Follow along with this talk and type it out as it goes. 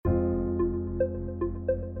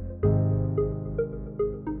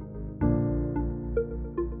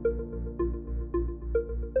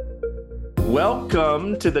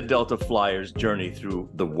Welcome to the Delta Flyers journey through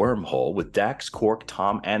the wormhole with Dax, Quark,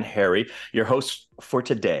 Tom, and Harry. Your hosts for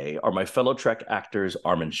today are my fellow Trek actors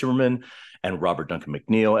Armin Shimmerman and Robert Duncan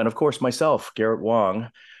McNeil, and of course myself, Garrett Wang.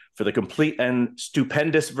 For the complete and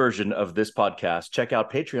stupendous version of this podcast, check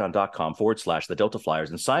out patreon.com/the Delta Flyers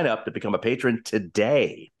and sign up to become a patron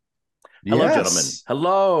today. Hello, gentlemen.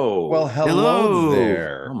 Hello. Well, hello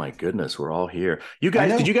there. Oh my goodness, we're all here.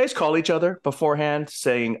 Did you guys call each other beforehand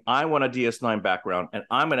saying, I want a DS9 background and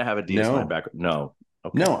I'm going to have a DS9 background? No.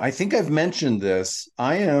 Okay. No, I think I've mentioned this.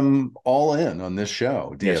 I am all in on this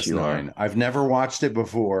show, DS9. Yes, you are. I've never watched it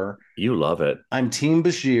before. You love it. I'm Team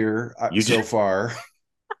Bashir so far.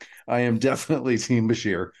 I am definitely Team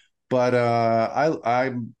Bashir. But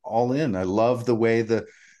I'm all in. I love the way the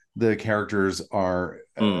characters are,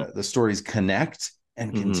 the stories connect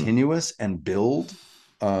and continuous and build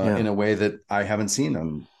in a way that I haven't seen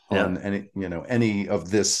on any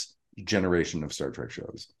of this generation of Star Trek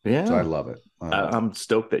shows. Yeah, so I love it. I'm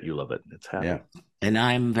stoked that you love it. It's happy. Yeah. And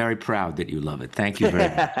I'm very proud that you love it. Thank you very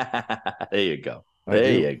much. There you go.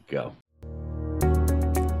 There you go.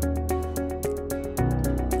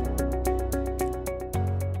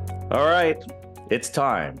 All right, it's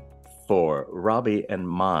time for Robbie and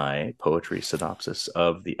my poetry synopsis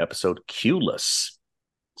of the episode Q-less.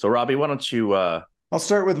 So, Robbie, why don't you... I'll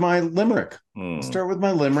start with my limerick. I'll start with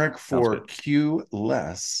my limerick for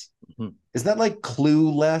Q-less. Mm-hmm. Is that like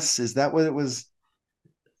clueless? Is that what it was?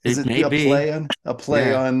 Is it a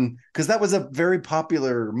play on? Because that was a very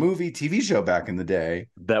popular movie, TV show back in the day.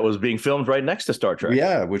 That was being filmed right next to Star Trek.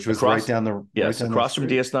 Yeah, which was across from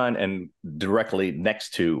DS9 and directly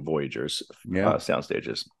next to Voyager's sound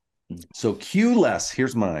stages. So Q-less,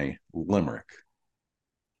 here's my limerick.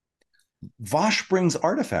 Vosh brings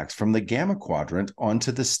artifacts from the Gamma Quadrant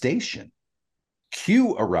onto the station.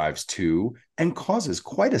 Q arrives too and causes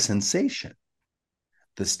quite a sensation.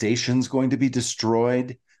 The station's going to be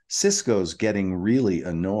destroyed. Sisko's getting really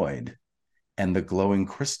annoyed. And the glowing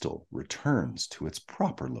crystal returns to its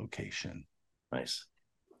proper location. Nice.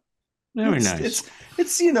 Very nice.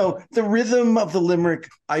 It's the rhythm of the limerick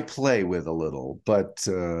I play with a little, but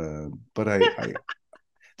I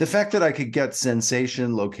the fact that I could get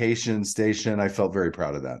sensation, location, station, I felt very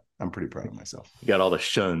proud of that. I'm pretty proud of myself. You got all the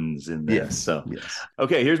shuns in there. Yes.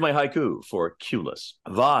 Okay, here's my haiku for Q-less.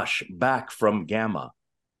 Vosh back from Gamma.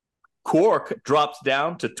 Quark drops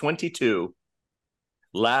down to 22.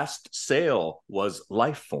 Last sail was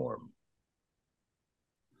life form.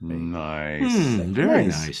 Nice. Very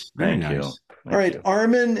nice. Very nice. All right,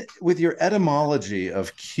 Armin, with your etymology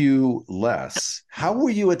of Q-less, how will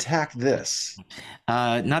you attack this?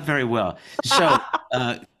 Not very well. So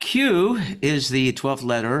Q is the 12th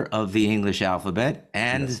letter of the English alphabet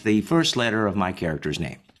and the first letter of my character's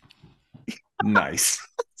name. Nice.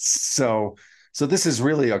 So this is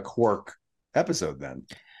really a Quark episode then.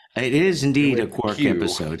 It is indeed a Quark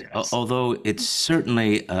episode, although it's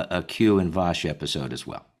certainly a Q and Vosh episode as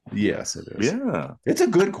well. Yes, it is. Yeah. It's a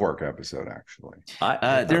good Quark episode, actually.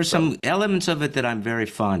 There's some elements of it that I'm very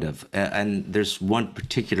fond of. And there's one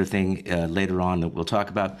particular thing later on that we'll talk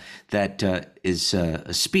about that is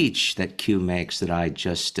a speech that Q makes that I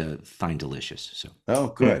just find delicious. So. Oh,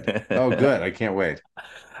 good. Good. I can't wait.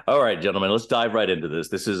 All right, gentlemen, let's dive right into this.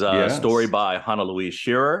 This is a story by Hannah Louise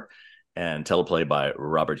Shearer and teleplay by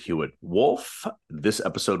Robert Hewitt Wolf. This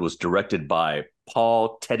episode was directed by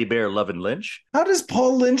Paul Teddy Bear Levin Lynch. How does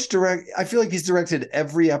Paul Lynch direct? I feel like he's directed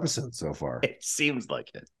every episode so far. It seems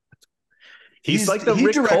like it. He's like the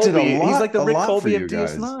Rick Colby. He's like the Rick Colby of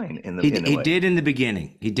DS9. He did in the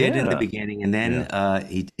beginning. He did in the beginning, and then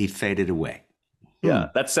he faded away. Yeah,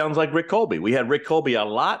 that sounds like Rick Colby. We had Rick Colby a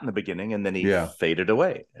lot in the beginning, and then he faded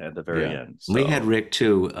away at the very end. So. We had Rick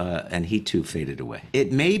too, and he too faded away.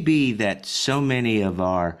 It may be that so many of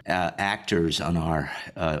our actors on our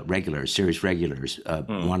series regulars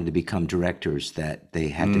wanted to become directors that they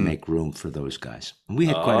had to make room for those guys. We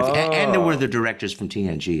had quite a few, and there were the directors from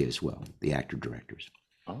TNG as well, the actor directors.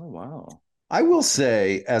 Oh, wow. I will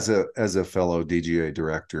say, as a fellow DGA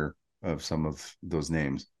director of some of those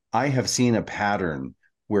names, I have seen a pattern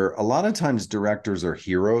where a lot of times directors are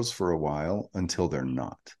heroes for a while until they're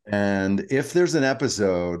not. And if there's an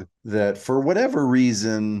episode that for whatever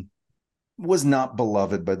reason was not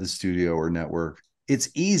beloved by the studio or network, it's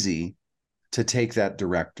easy to take that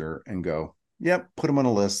director and go, yep, put them on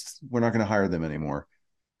a list. We're not going to hire them anymore.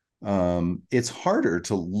 It's harder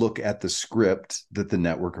to look at the script that the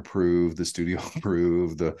network approved, the studio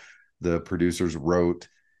approved, the producers wrote,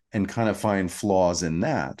 and kind of find flaws in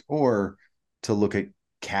that, or to look at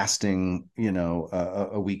casting,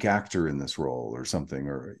 a weak actor in this role or something,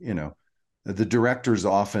 or, the directors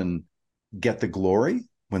often get the glory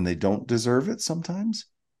when they don't deserve it sometimes.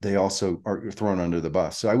 They also are thrown under the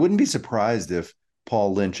bus. So I wouldn't be surprised if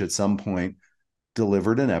Paul Lynch at some point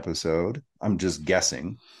delivered an episode. I'm just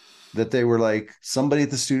guessing that they were like, somebody at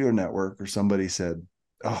the Studio Network or somebody said,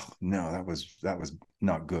 oh no, that was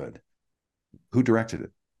not good. Who directed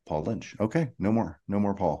it? Paul Lynch. Okay, no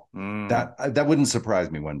more Paul. That wouldn't surprise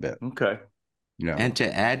me one bit. Okay. Yeah. And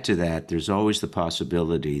to add to that, there's always the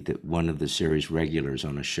possibility that one of the series regulars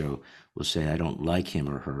on a show will say, I don't like him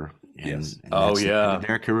or her. And, Yes. and that's the end of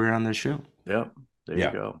their career on the show. Yep. There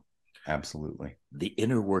you go. Absolutely. The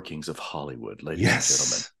inner workings of Hollywood, ladies Yes. and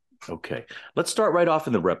gentlemen. Okay. Let's start right off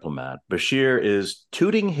in the Replimat. Bashir is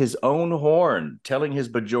tooting his own horn, telling his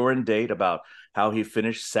Bajoran date about how he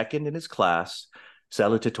finished second in his class,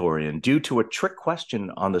 salutatorian, due to a trick question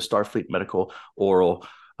on the Starfleet medical oral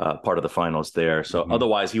part of the finals there. So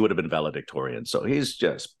otherwise he would have been valedictorian. So he's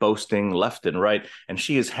just boasting left and right, and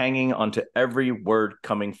she is hanging onto every word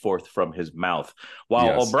coming forth from his mouth,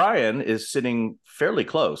 while O'Brien is sitting fairly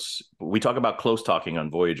close. We talk about close talking on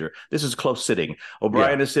Voyager. This is close sitting.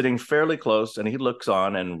 O'Brien is sitting fairly close, and he looks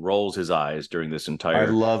on and rolls his eyes during this entire I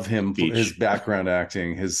love him, speech. His background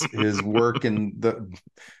acting, his work in the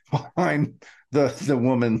behind the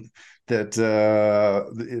woman that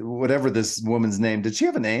whatever this woman's name. Did she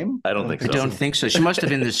have a name? I don't think so. I don't think so. She must have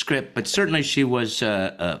been in the script, but certainly she was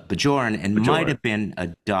Bajoran and might have been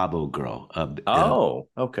a Dabo girl.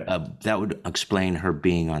 Okay. That would explain her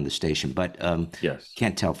being on the station, but yes,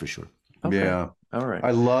 can't tell for sure. Okay. Yeah. All right.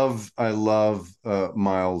 I love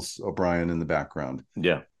Miles O'Brien in the background.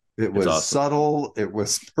 Yeah. It was awesome. Subtle. It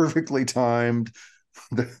was perfectly timed.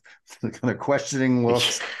 The kind of questioning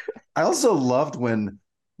looks. I also loved when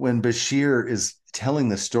Bashir is telling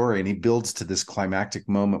the story and he builds to this climactic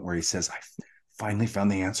moment where he says, I finally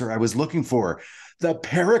found the answer I was looking for, the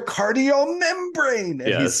pericardial membrane.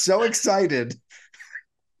 And he's so excited.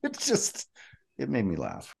 It made me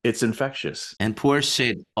laugh. It's infectious. And poor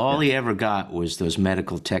Sid, all he ever got was those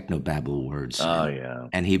medical technobabble words.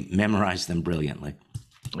 And he memorized them brilliantly.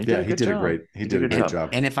 He did a great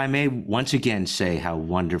job. And if I may once again say how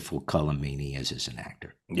wonderful Cullen Meany is as an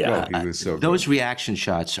actor. Yeah, he was so good. Those reaction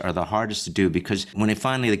shots are the hardest to do because when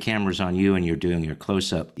finally the camera's on you and you're doing your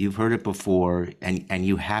close-up, you've heard it before and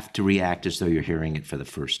you have to react as though you're hearing it for the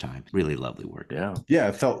first time. Really lovely work. Yeah,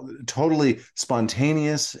 it felt totally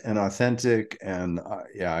spontaneous and authentic. And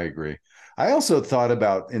I agree. I also thought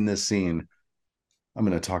about in this scene, I'm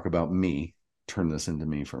going to talk about me. Turn this into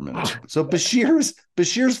me for a minute. So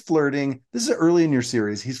Bashir's flirting. This is early in your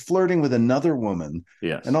series. He's flirting with another woman.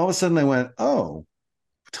 Yes. And all of a sudden I went, oh,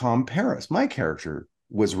 Tom Paris. My character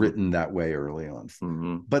was written that way early on.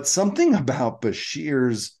 Mm-hmm. But something about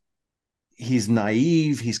Bashir's, he's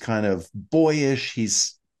naive. He's kind of boyish.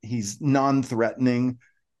 He's non-threatening.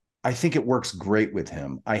 I think it works great with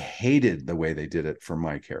him. I hated the way they did it for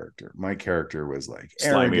my character. My character was like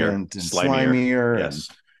arrogant and slimier. Yes.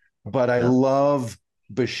 But I love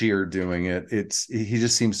Bashir doing it. He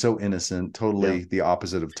just seems so innocent, totally the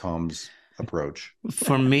opposite of Tom's approach.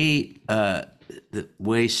 For me, the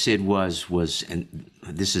way Sid was, and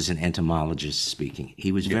this is an entomologist speaking,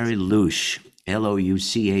 he was very louche,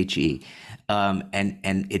 Louche.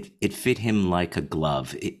 And it fit him like a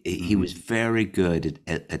glove. He was very good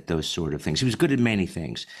at those sort of things. He was good at many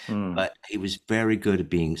things, but he was very good at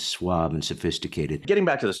being suave and sophisticated. Getting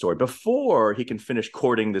back to the story, before he can finish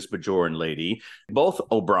courting this Bajoran lady, both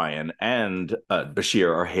O'Brien and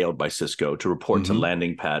Bashir are hailed by Sisko to report to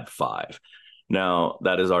Landing Pad 5. Now,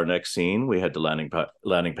 that is our next scene. We head to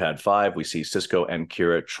Landing Pad 5. We see Sisko and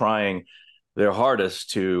Kira trying their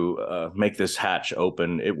hardest to make this hatch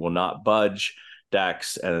open. It will not budge.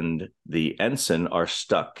 Dax and the ensign are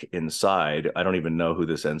stuck inside. I don't even know who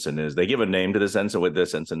this ensign is. They give a name to this ensign with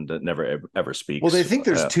this ensign that never ever speaks. Well, they think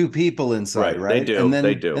there's two people inside, right? They do. And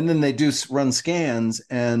they do. And then they do run scans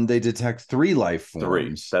and they detect 3 life forms.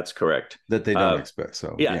 3. That's correct. That they don't expect.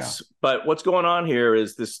 So yes. But what's going on here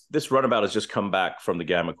is this runabout has just come back from the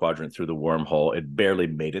Gamma Quadrant through the wormhole. It barely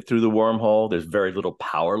made it through the wormhole. There's very little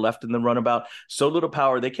power left in the runabout. So little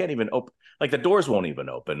power they can't even open. Like the doors won't even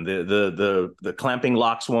open. The clamping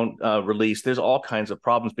locks won't release. There's all kinds of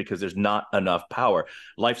problems because there's not enough power.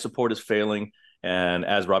 Life support is failing. And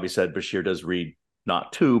as Robbie said, Bashir does read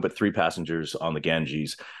not 2, but 3 passengers on the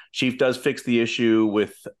Ganges. Chief does fix the issue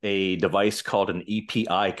with a device called an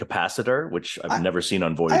EPI capacitor, which I've never seen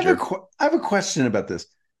on Voyager. I have a question about this.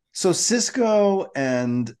 So Sisko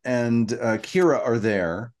and Kira are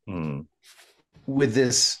there with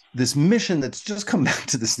this mission that's just come back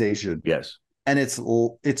to the station. Yes. And it's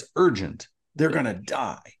urgent. They're going to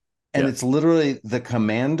die. And it's literally the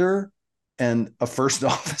commander and a first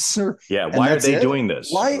officer. Yeah, and why are that's they it? doing this?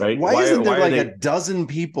 Why Right? isn't there why are like they... a dozen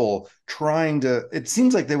people trying to? It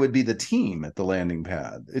seems like they would be the team at the landing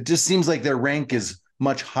pad. It just seems like their rank is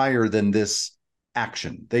much higher than this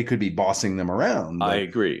action. They could be bossing them around. I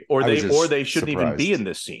agree. Or I was they just shouldn't even be surprised. in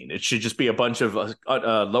this scene. It should just be a bunch of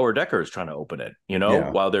lower deckers trying to open it, Yeah.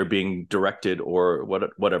 while they're being directed or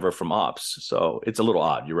whatever from ops. So it's a little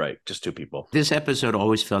odd. You're right. Just two people. This episode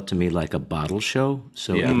always felt to me like a bottle show.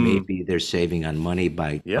 So Yeah. maybe they're saving on money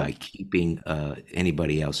by Yeah. keeping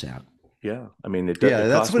anybody else out. Yeah. I mean, it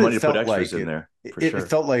That's costs what money it to put felt extras like. in there. For It sure.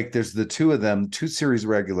 felt like there's the two of them, two series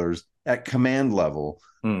regulars at command level,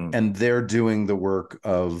 and they're doing the work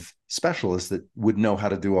of specialists that would know how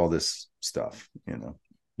to do all this stuff,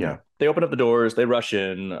 Yeah. They open up the doors, they rush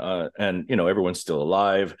in, and everyone's still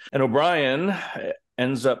alive. And O'Brien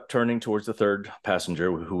ends up turning towards the third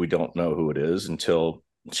passenger, who we don't know who it is until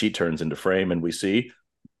she turns into frame, and we see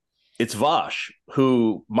it's Vash,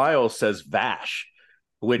 who Miles says Vash,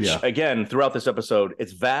 which again, throughout this episode,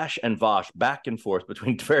 it's Vash and Vash back and forth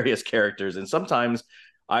between various characters. And sometimes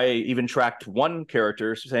I even tracked one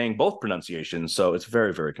character saying both pronunciations. So it's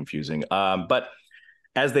very, very confusing. But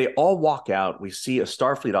as they all walk out, we see a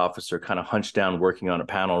Starfleet officer kind of hunched down working on a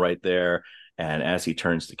panel right there. And as he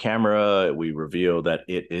turns the camera, we reveal that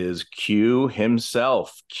it is Q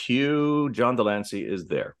himself. Q, John Delancey, is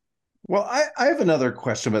there. Well, I have another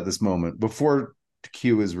question about this moment before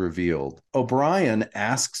Q is revealed. O'Brien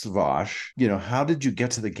asks Vash, how did you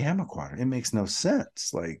get to the Gamma Quadrant? It makes no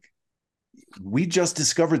sense. Like, we just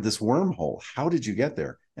discovered this wormhole. How did you get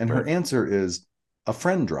there? And her answer is, a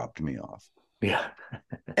friend dropped me off. Yeah.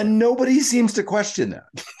 And nobody seems to question that.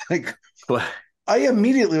 Like, I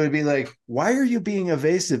immediately would be like, why are you being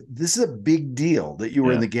evasive? This is a big deal that you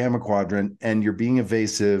were in the Gamma Quadrant and you're being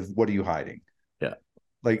evasive. What are you hiding? Yeah.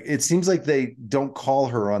 Like, it seems like they don't call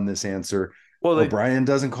her on this answer. Well, O'Brien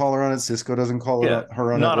doesn't call her on it. Sisko doesn't call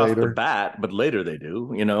her on not it later. Not off the bat, but later they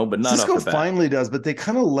do, but not Sisko off the bat. finally does, but they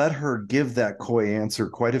kind of let her give that coy answer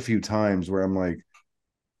quite a few times where I'm like,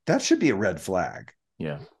 that should be a red flag.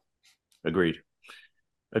 Yeah. Agreed.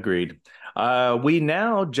 We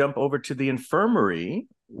now jump over to the infirmary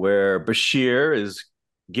where Bashir is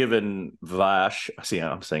given Vash. See,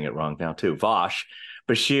 I'm saying it wrong now too. Vash.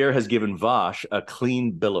 Bashir has given Vash a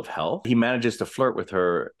clean bill of health. He manages to flirt with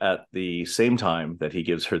her at the same time that he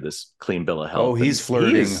gives her this clean bill of health. Oh, he's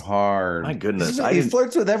flirting hard. My goodness. He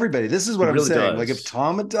flirts with everybody. This is what I'm saying. Does. Like, if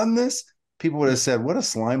Tom had done this, people would have said, what a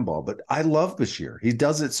slime ball. But I love Bashir. He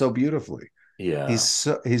does it so beautifully. Yeah. He's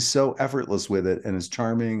so effortless with it and is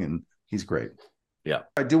charming, and he's great. Yeah.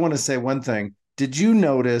 I do want to say one thing. Did you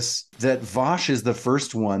notice that Vash is the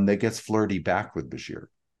first one that gets flirty back with Bashir?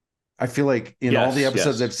 I feel like in all the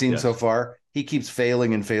episodes I've seen so far, he keeps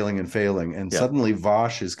failing and failing and failing. And suddenly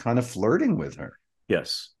Vash is kind of flirting with her.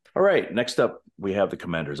 Yes. All right. Next up, we have the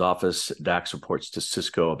commander's office. Dax reports to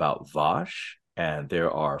Sisko about Vash, and there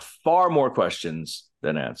are far more questions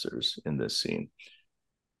than answers in this scene.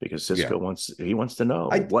 Because Sisko wants to know,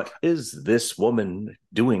 what is this woman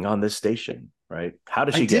doing on this station, right? How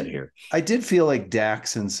did she get here? I did feel like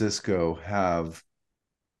Dax and Sisko have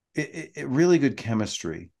it really good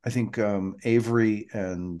chemistry. I think Avery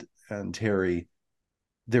and Terry,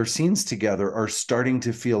 their scenes together are starting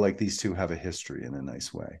to feel like these two have a history in a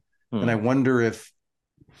nice way. And I wonder if,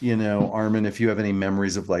 Armin, if you have any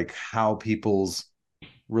memories of like how people's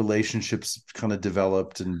relationships kind of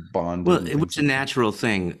developed and bonded. Well, it was a natural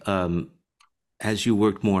thing. As you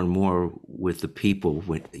worked more and more with the people,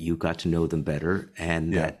 when you got to know them better,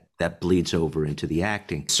 and that bleeds over into the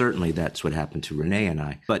acting. Certainly that's what happened to Renee and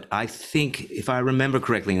I. But I think, if I remember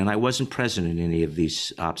correctly, and I wasn't present in any of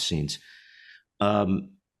these ops scenes,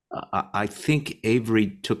 I think Avery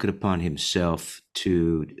took it upon himself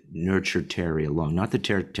to nurture Terry along. Not that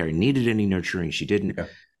Terry needed any nurturing, she didn't. Yeah.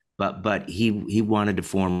 But he wanted to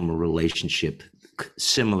form a relationship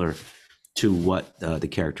similar to what the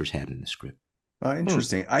characters had in the script.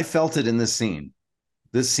 Interesting. I felt it in this scene.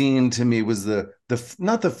 This scene to me was the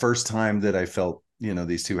not the first time that I felt,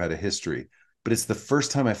 these two had a history, but it's the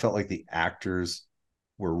first time I felt like the actors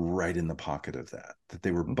were right in the pocket of that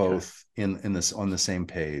they were both in this on the same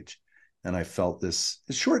page. And I felt this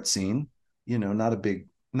short scene, not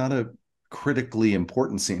a critically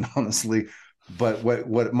important scene, honestly. But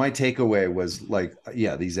what my takeaway was like,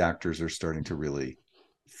 these actors are starting to really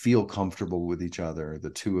feel comfortable with each other. The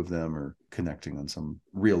two of them are connecting on some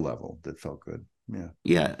real level that felt good.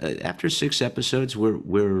 Yeah. After 6 episodes,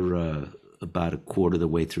 we're about a quarter of the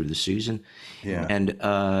way through the season. Yeah. And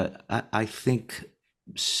I think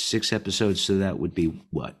 6 episodes, so that would be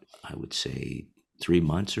what I would say 3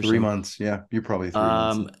 months or so. 3 months. Yeah, you're probably 3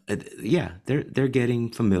 months. Yeah, they're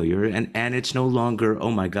getting familiar, and it's no longer,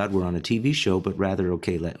 oh my God, we're on a TV show, but rather,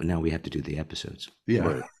 okay, now we have to do the episodes. Yeah.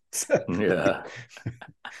 Right. Yeah.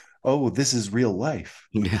 Oh, this is real life.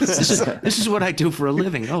 Yeah, this is what I do for a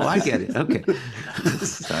living. Oh, I get it. Okay.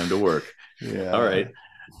 Time to work. Yeah. All right.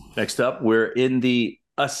 Next up, we're in the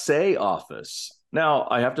assay office. Now,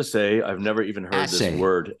 I have to say, I've never even heard Assay. this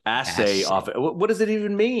word, assay office. What does it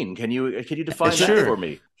even mean? Can you define Sure. that for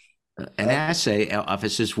me? An assay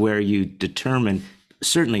office is where you determine,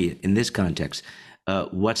 certainly in this context,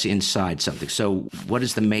 what's inside something. So what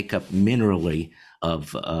is the makeup minerally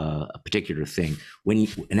of a particular thing?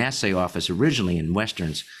 An assay office originally in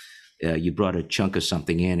Westerns, you brought a chunk of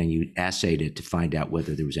something in and you assayed it to find out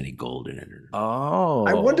whether there was any gold in it or not. Oh.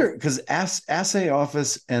 I wonder, because assay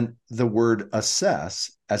office and the word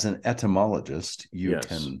assess, as an etymologist, you Yes.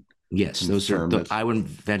 can, Yes, those are, confirm it. I would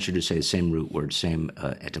venture to say the same root word, same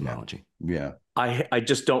etymology. yeah. I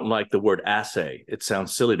just don't like the word assay. It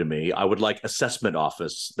sounds silly to me. I would like assessment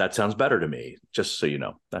office. That sounds better to me, just so you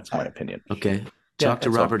know. That's my opinion. Okay. Talk to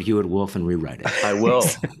that's all. Robert Hewitt Wolf and rewrite it. I will.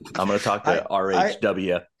 I'm going to talk to I-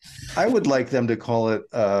 RHW. I would like them to call it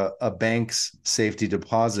a bank's safety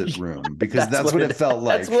deposit room, because that's what it felt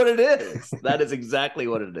like. That's what it is. That is exactly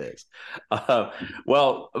what it is.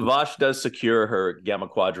 Well, Vash does secure her Gamma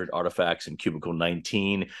Quadrant artifacts in Cubicle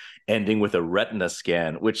 19, ending with a retina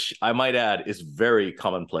scan, which I might add is very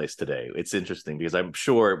commonplace today. It's interesting because I'm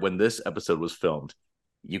sure when this episode was filmed,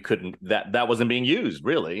 you couldn't, that wasn't being used,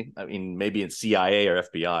 really. I mean, maybe in CIA or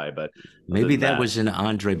FBI, but Maybe that was an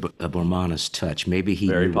Andre Bormanis touch. Maybe he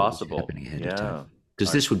very knew what was possible. happening ahead of Yeah, time.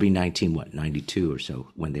 Because this would be 92 or so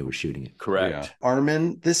when they were shooting it. correct. Yeah.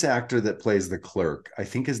 Armin, this actor that plays the clerk, I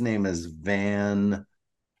think his name is Van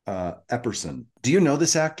Epperson. Do you know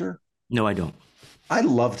this actor? No, I don't. I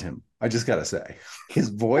loved him. I just got to say, his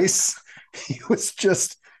voice, he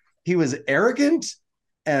was arrogant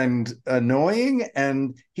and annoying.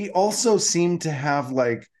 And he also seemed to have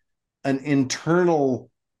like an internal,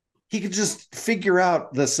 he could just figure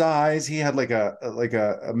out the size. He had like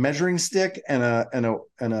a measuring stick and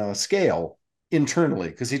a scale internally,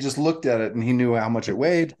 because he just looked at it and he knew how much it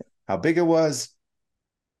weighed, how big it was.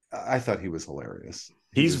 I thought he was hilarious.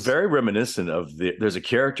 He's very reminiscent of there's a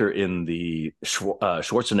character in the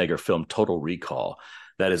Schwarzenegger film Total Recall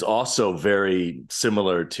that is also very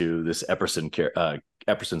similar to this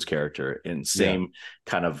Epperson's character, in same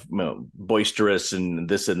kind of boisterous and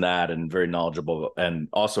this and that, and very knowledgeable, and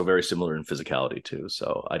also very similar in physicality too.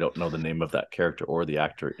 So I don't know the name of that character or the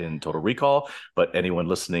actor in Total Recall, but anyone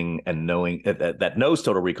listening and knowing that knows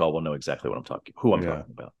Total Recall will know exactly what I'm talking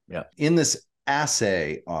about. Yeah. In this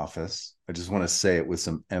assay office, I just want to say it with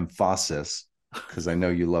some emphasis, because I know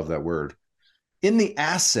you love that word. In the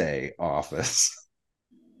assay office,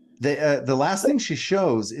 the last thing she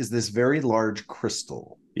shows is this very large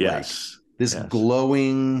crystal. Yes. Like this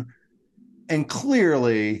glowing, and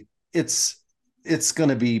clearly it's going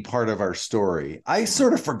to be part of our story. I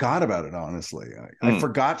sort of forgot about it, honestly. I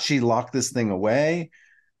forgot she locked this thing away,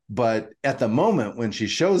 but at the moment when she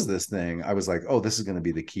shows this thing, I was like, oh, this is going to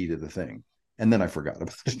be the key to the thing. And then I forgot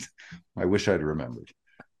about it. I wish I'd remembered.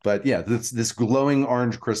 But yeah, this glowing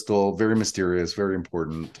orange crystal, very mysterious, very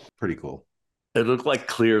important, pretty cool. It looked like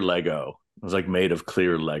clear Lego. It was like made of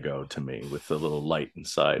clear Lego to me, with the little light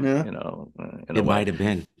inside. Yeah. You know, It might have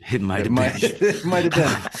been. It might have been. It might have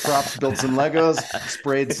been. Props built some Legos,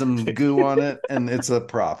 sprayed some goo on it, and it's a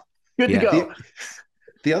prop. Good to go.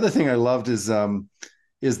 The other thing I loved is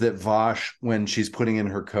that Vash, when she's putting in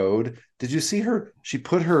her code, did you see her? She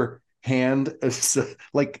put her hand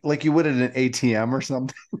like you would at an ATM or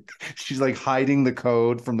something. She's like hiding the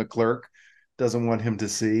code from the clerk. Doesn't want him to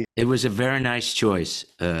see. It was a very nice choice.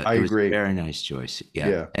 I agree. Very nice choice.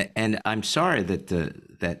 Yeah. And I'm sorry that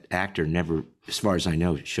that actor never, as far as I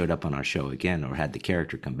know, showed up on our show again or had the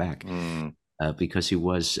character come back, because he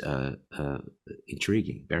was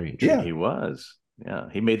intriguing, very intriguing. Yeah. He was. Yeah,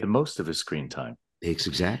 he made the most of his screen time. It's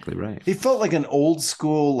exactly right. He felt like an old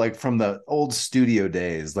school, like from the old studio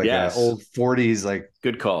days, like an old 40s, like.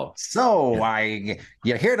 Good call. So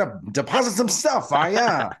you're here to deposit some stuff,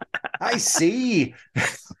 yeah. I see.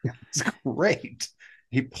 It's great.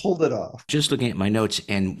 He pulled it off. Just looking at my notes,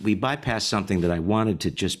 and we bypassed something that I wanted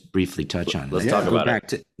to just briefly touch on. Let's talk about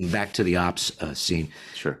it. Back to the ops scene.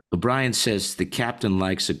 Sure. O'Brien says the captain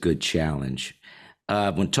likes a good challenge.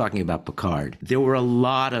 when talking about Picard, there were a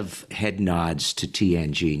lot of head nods to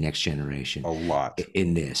TNG, Next Generation. A lot.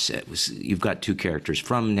 In this. You've got two characters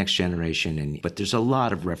from Next Generation, but there's a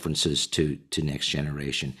lot of references to Next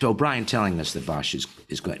Generation. So O'Brien telling us that Vosh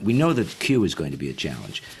is going, we know that Q is going to be a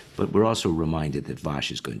challenge, but we're also reminded that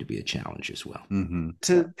Vosh is going to be a challenge as well. Mm-hmm.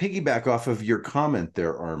 To piggyback off of your comment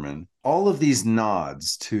there, Armin, all of these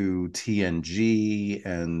nods to TNG,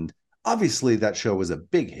 and obviously that show was a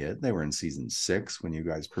big hit. They were in season 6 when you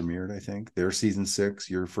guys premiered, I think. Their season 6,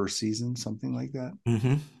 your first season, something like that.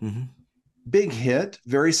 Mm-hmm. Mm-hmm. Big hit,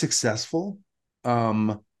 very successful.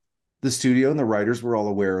 The studio and the writers were all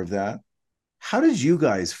aware of that. How did you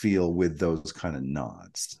guys feel with those kind of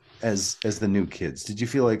nods as the new kids? Did you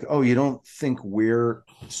feel like, oh, you don't think we're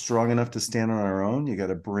strong enough to stand on our own? You got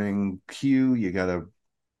to bring Q, you got to,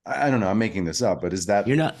 I don't know, I'm making this up, but is that...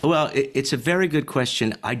 You're not, well, it's a very good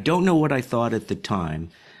question. I don't know what I thought at the time.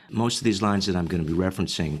 Most of these lines that I'm going to be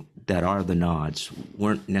referencing that are the nods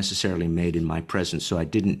weren't necessarily made in my presence, so I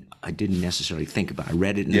didn't necessarily think about it. I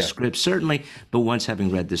read it in the script, certainly, but once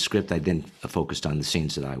having read the script, I then focused on the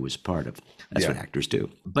scenes that I was part of. That's what actors do.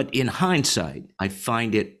 But in hindsight, I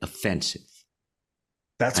find it offensive.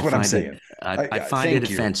 That's what I'm saying. I find it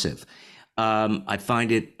offensive. I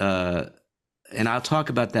find it... and I'll talk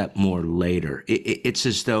about that more later. It's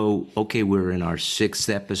as though, okay, we're in our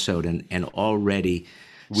 6th episode and already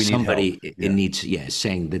somebody needs,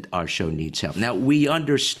 saying that our show needs help. Now, we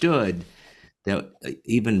understood that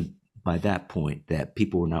even by that point that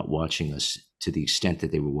people were not watching us to the extent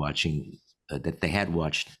that they were watching, that they had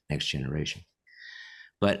watched Next Generation.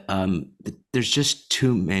 But there's just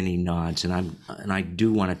too many nods, and I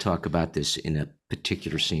do want to talk about this in a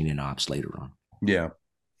particular scene in Ops later on.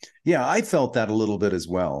 Yeah, I felt that a little bit as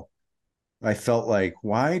well. I felt like,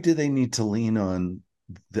 why do they need to lean on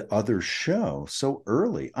the other show so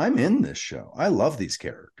early? I'm in this show. I love these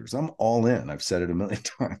characters. I'm all in. I've said it a million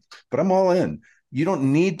times, but I'm all in. You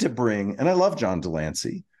don't need to bring, and I love John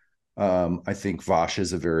Delancey. I think Vosh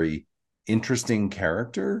is a very interesting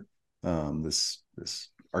character. This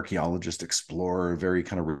archaeologist, explorer, very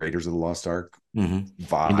kind of Raiders of the Lost Ark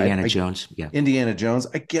vibe. Indiana Jones. Yeah. Indiana Jones.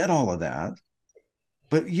 I get all of that.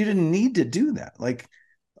 But you didn't need to do that. Like,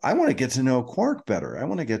 I want to get to know Quark better. I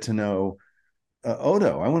want to get to know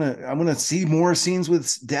Odo. I want to see more scenes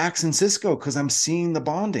with Dax and Sisko because I'm seeing the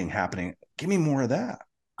bonding happening. Give me more of that.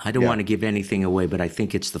 I don't want to give anything away, but I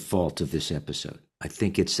think it's the fault of this episode. I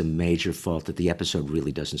think it's a major fault that the episode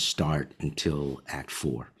really doesn't start until Act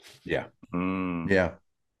 4. Yeah. Yeah.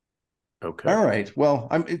 Okay. All right. Well,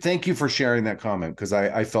 thank you for sharing that comment, because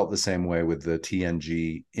I felt the same way with the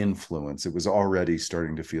TNG influence. It was already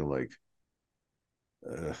starting to feel like,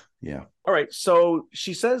 yeah. All right. So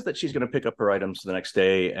she says that she's going to pick up her items the next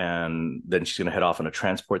day, and then she's going to head off on a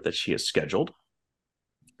transport that she has scheduled.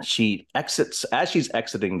 She exits. As she's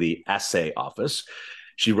exiting the assay office,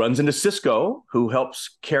 she runs into Sisko, who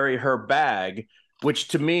helps carry her bag, which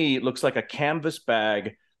to me looks like a canvas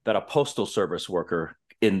bag that a postal service worker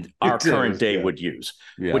in our current day would use,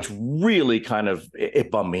 which really kind of,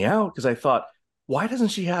 it bummed me out, because I thought, why doesn't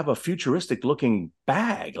she have a futuristic looking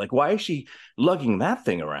bag? Like, why is she lugging that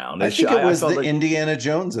thing around? I think it was the Indiana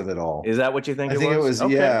Jones of it all. Is that what you think? I think it was.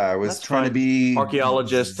 Okay. Yeah, I was trying to be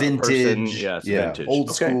archaeologist, vintage, vintage,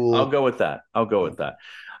 old school. I'll go with that.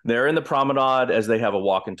 They're in the promenade as they have a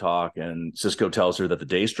walk and talk, and Sisko tells her that the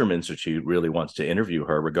Daystrom Institute really wants to interview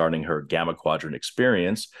her regarding her Gamma Quadrant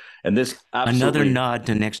experience. And this another nod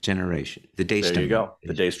to Next Generation. The Daystrom. There you go.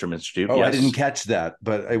 The Daystrom Institute. Oh, yes. I didn't catch that,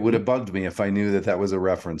 but it would have bugged me if I knew that was a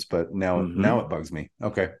reference. But now it bugs me.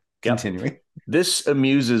 Okay, continuing. This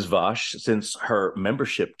amuses Vosh, since her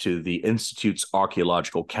membership to the Institute's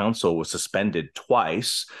Archaeological Council was suspended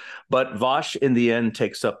twice. But Vosh, in the end,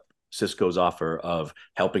 takes up Sisko's offer of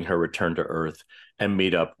helping her return to Earth and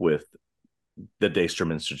meet up with the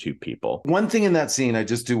Daystrom Institute people. One thing in that scene I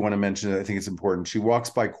just do want to mention, I think it's important. She walks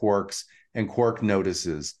by Quark's, and Quark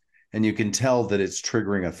notices, and you can tell that it's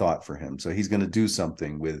triggering a thought for him. So he's going to do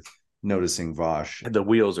something with noticing Vosh. The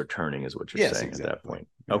wheels are turning, is what you're saying at that point.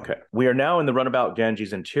 Yeah. Okay. We are now in the runabout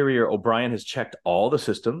Ganges interior. O'Brien has checked all the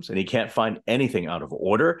systems, and he can't find anything out of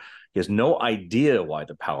order. He has no idea why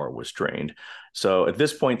the power was drained. So at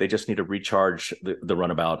this point, they just need to recharge the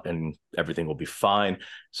runabout, and everything will be fine.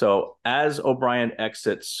 So as O'Brien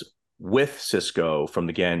exits with Sisko from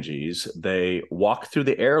the Ganges, they walk through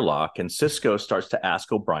the airlock, and Sisko starts to ask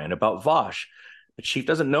O'Brien about Vosh. The chief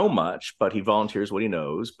doesn't know much, but he volunteers what he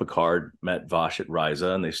knows. Picard met Vosh at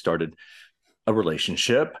Risa, and they started a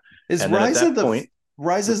relationship. Is Risa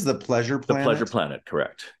Risa's the pleasure planet? The pleasure planet,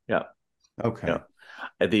 correct. Yeah. Okay.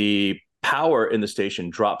 Yeah. The power in the station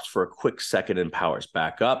drops for a quick second and powers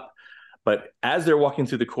back up. But as they're walking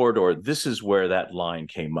through the corridor, this is where that line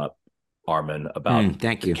came up, Armin, about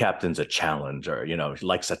thank the you. captain's a challenge, or,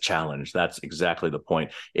 likes a challenge. That's exactly the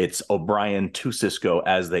point. It's O'Brien to Sisko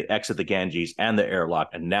as they exit the Ganges and the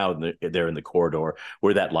airlock, and now they're in the corridor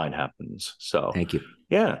where that line happens. So thank you.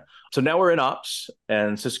 Yeah. So now we're in ops,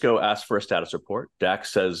 and Sisko asks for a status report.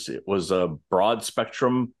 Dax says it was a broad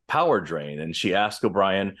spectrum power drain, and she asked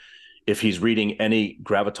O'Brien if he's reading any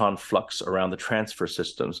graviton flux around the transfer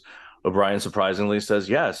systems. O'Brien surprisingly says,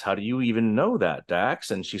 yes. How do you even know that, Dax?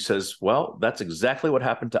 And she says, well, that's exactly what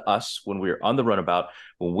happened to us when we were on the runabout,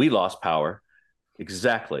 when we lost power.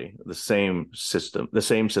 Exactly the same system, the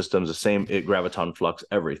same systems, the same graviton flux,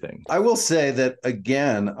 everything. I will say that,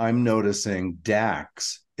 again, I'm noticing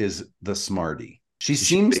Dax is the smarty. She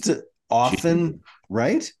seems to often,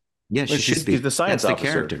 right? Yeah, she should be. She's the science That's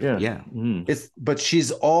officer. the character. Yeah. But she's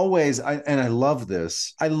always, and I love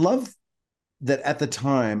this. I love that at the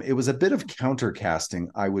time it was a bit of countercasting.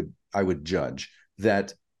 I would judge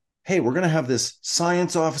that, hey, we're going to have this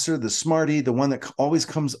science officer, the smarty, the one that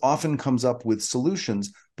often comes up with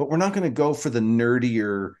solutions, but we're not going to go for the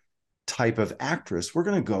nerdier type of actress. We're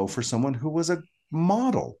going to go for someone who was a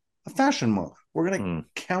model, a fashion model. We're going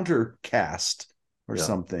to countercast or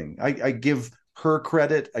something. I give her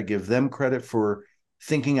credit. I give them credit for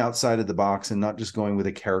thinking outside of the box and not just going with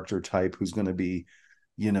a character type who's going to be,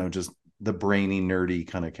 just the brainy, nerdy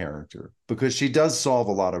kind of character, because she does solve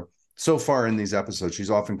a lot of, so far in these episodes,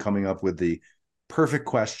 she's often coming up with the perfect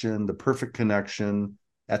question, the perfect connection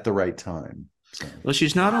at the right time. So. Well,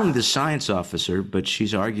 she's not only the science officer, but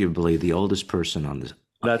she's arguably the oldest person on the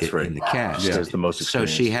in the cast. Yeah, the most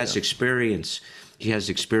experience. So she has experience. She has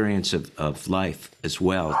experience of life as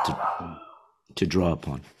well to draw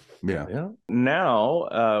upon. Yeah.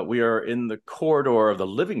 Now we are in the corridor of the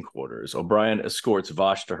living quarters. O'Brien escorts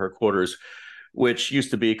Vash to her quarters, which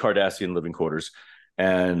used to be Cardassian living quarters.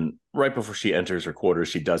 And right before she enters her quarters,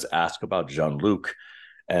 she does ask about Jean-Luc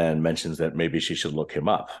and mentions that maybe she should look him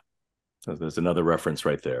up. So there's another reference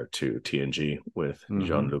right there to TNG with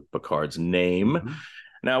Jean-Luc Picard's name.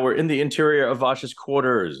 Now we're in the interior of Vash's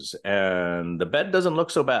quarters, and the bed doesn't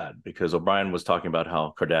look so bad because O'Brien was talking about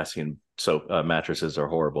how Cardassian mattresses are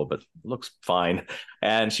horrible, but looks fine.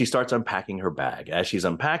 And she starts unpacking her bag. As she's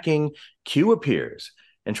unpacking, Q appears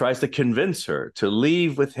and tries to convince her to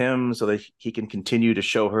leave with him so that he can continue to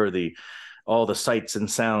show her all the sights and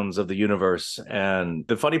sounds of the universe. And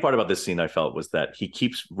the funny part about this scene, I felt, was that he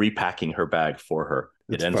keeps repacking her bag for her.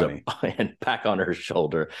 It ends up back on her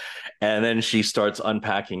shoulder. And then she starts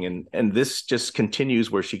unpacking. And this just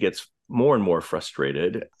continues where she gets more and more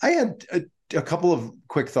frustrated. I had a couple of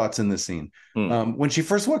quick thoughts in this scene. When she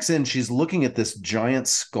first walks in, she's looking at this giant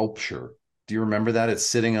sculpture. Do you remember that? It's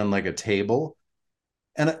sitting on like a table.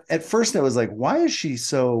 And at first I was like, why is she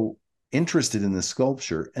so interested in the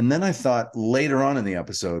sculpture? And then I thought later on in the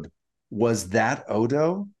episode, was that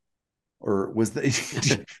Odo? Or was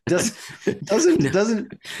that doesn't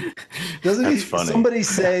somebody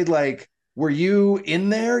say, like, were you in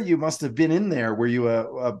there? You must have been in there. Were you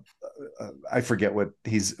I forget what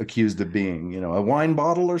he's accused of being, a wine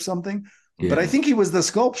bottle or something? Yeah. But I think he was the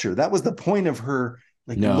sculpture. That was the point of her.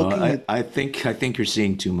 Like, no, I think you're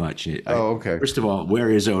seeing too much. Okay. First of all,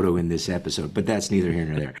 where is Odo in this episode? But that's neither here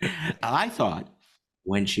nor there. I thought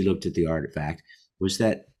when she looked at the artifact was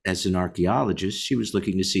that as an archaeologist, she was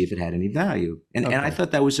looking to see if it had any value. And I thought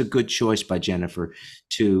that was a good choice by Jennifer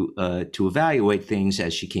to evaluate things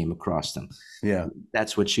as she came across them. Yeah.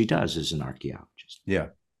 That's what she does as an archaeologist. Yeah.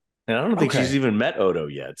 And I don't think she's even met Odo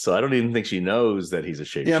yet. So I don't even think she knows that he's a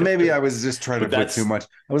shapeshifter. Yeah, maybe I was just trying to put too much.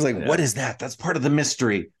 I was like, what is that? That's part of the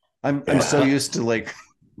mystery. I'm so used to like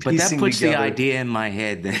but that puts together the idea in my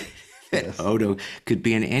head that Odo could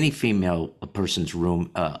be in any female person's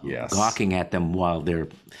room gawking at them while they're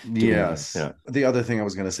doing The other thing I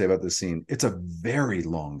was going to say about this scene, it's a very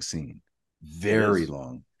long scene. Very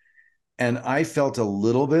long. And I felt a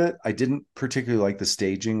little bit, I didn't particularly like the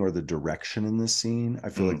staging or the direction in this scene. I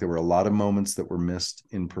feel like there were a lot of moments that were missed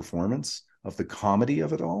in performance of the comedy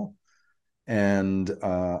of it all. And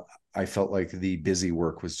I felt like the busy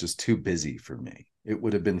work was just too busy for me. It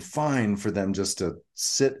would have been fine for them just to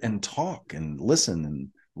sit and talk and listen and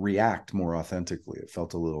react more authentically. It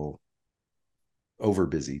felt a little over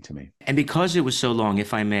busy to me. And because it was so long,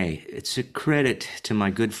 if I may, it's a credit to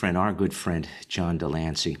my good friend, our good friend, John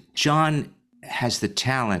Delancey. John has the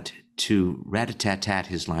talent to rat-a-tat-tat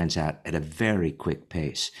his lines out at a very quick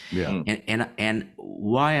pace. Yeah. And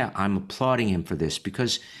why I'm applauding him for this,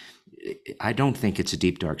 because I don't think it's a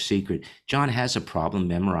deep, dark secret. John has a problem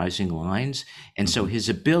memorizing lines. And so his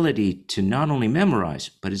ability to not only memorize,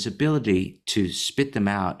 but his ability to spit them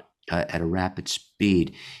out at a rapid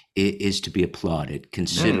speed is to be applauded,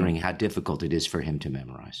 considering how difficult it is for him to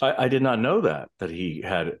memorize. I did not know that he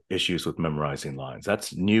had issues with memorizing lines.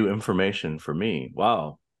 That's new information for me.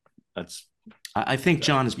 Wow. I think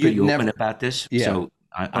John is pretty open about this. Yeah. So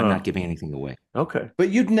I'm not giving anything away. Okay. But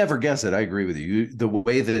you'd never guess it. I agree with you. The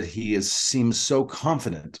way that he seems so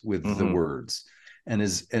confident with the words and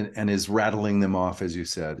is rattling them off, as you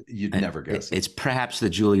said, you'd never guess it. It's perhaps the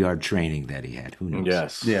Juilliard training that he had. Who knows?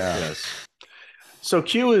 Yes. Yeah. Yes. So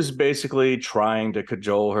Q is basically trying to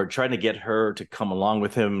cajole her, trying to get her to come along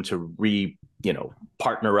with him to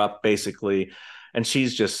partner up, basically. And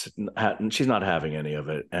she's not having any of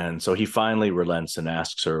it. And so he finally relents and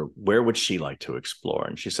asks her, where would she like to explore?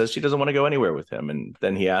 And she says she doesn't want to go anywhere with him. And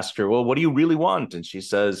then he asked her, well, what do you really want? And she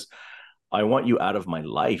says, I want you out of my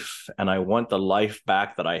life. And I want the life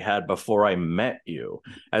back that I had before I met you.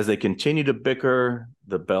 As they continue to bicker,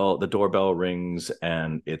 the doorbell rings,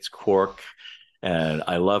 and it's Quark. And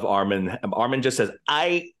I love Armin. Armin just says,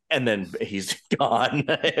 and then he's gone.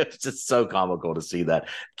 It's just so comical to see that.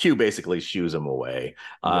 Q basically shoos him away.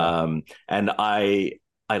 Yeah. And I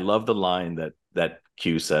love the line that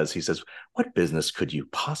Q says. He says, what business could you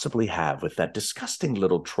possibly have with that disgusting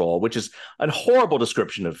little troll? Which is a horrible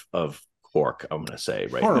description of Quark, I'm going to say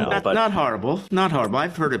now. But not horrible. Not horrible.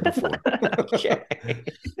 I've heard it before. Okay.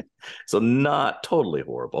 So not totally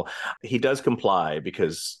horrible. He does comply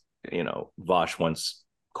because, Vosh wants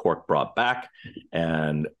Quark brought back,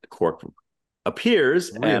 and Quark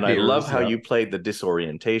appears. And I love how you played the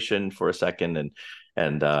disorientation for a second,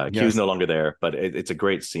 and Q's no longer there, but it's a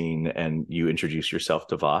great scene. And you introduce yourself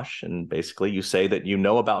to Vosh, and basically you say that you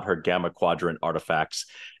know about her Gamma Quadrant artifacts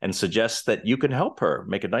and suggest that you can help her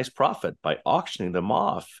make a nice profit by auctioning them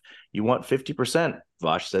off. You want 50%.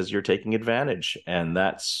 Vosh says you're taking advantage. And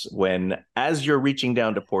that's when, as you're reaching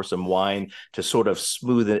down to pour some wine to sort of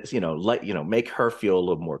smooth it, make her feel a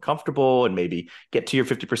little more comfortable and maybe get to your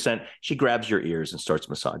 50%, she grabs your ears and starts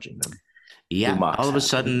massaging them. Yeah, all of a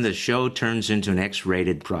sudden the show turns into an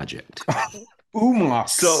X-rated project. Umox.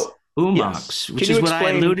 So Umox, which is what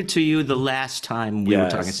I alluded to you the last time we were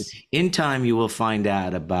talking. In time, you will find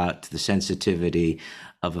out about the sensitivity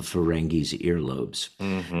of a Ferengi's earlobes.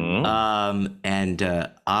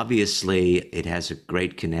 And obviously, it has a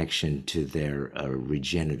great connection to their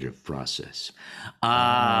regenerative process.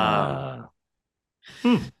 So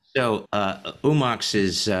Umox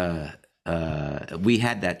is... we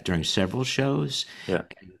had that during several shows. Yeah.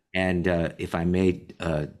 And if I may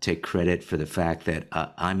take credit for the fact that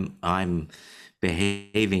I'm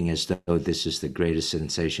behaving as though this is the greatest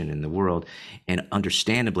sensation in the world, and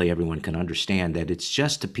understandably everyone can understand that it's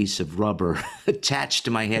just a piece of rubber attached to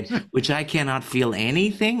my head, which I cannot feel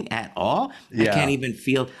anything at all. Yeah.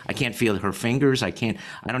 I can't feel her fingers. I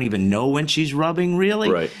don't even know when she's rubbing, really.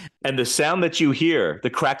 Right. And the sound that you hear, the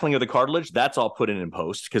crackling of the cartilage, that's all put in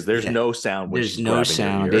post, because there's no sound. There's no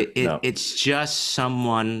sound. It's just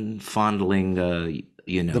someone fondling the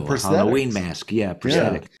Halloween mask. Yeah,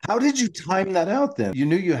 prosthetic. Yeah. How did you time that out then? You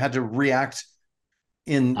knew you had to react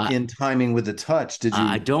in timing with the touch. Did you?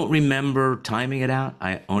 I don't remember timing it out.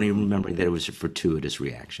 I only remember that it was a fortuitous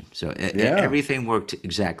reaction. So everything worked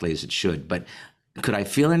exactly as it should. But could I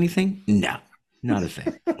feel anything? No. Not a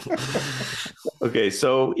thing. Okay,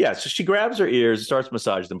 so she grabs her ears and starts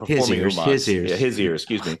massaging them, performing his ears. Yeah, his ears,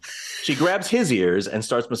 excuse me. She grabs his ears and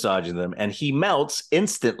starts massaging them, and he melts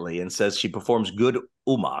instantly and says she performs good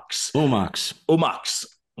Umox. Umox.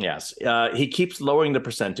 Yes. He keeps lowering the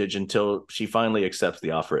percentage until she finally accepts the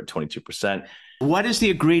offer at 22%. What is the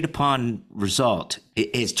agreed upon result?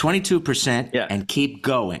 It's 22% and keep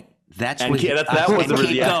going. That was the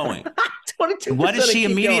keep going. What does she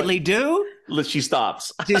immediately do? She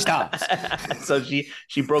stops. So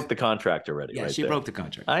she broke the contract already. Yeah, she broke the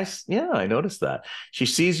contract. I noticed that. She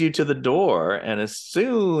sees you to the door, and as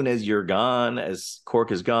soon as you're gone, as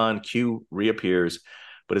Quark is gone, Q reappears,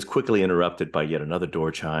 but is quickly interrupted by yet another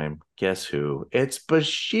door chime. Guess who? It's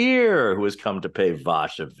Bashir, who has come to pay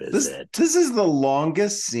Vosh a visit. This is the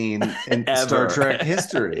longest scene in Star Trek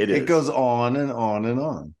history. It goes on and on and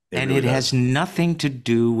on. It has nothing to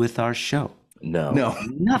do with our show. No.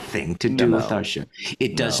 Nothing to do with our show.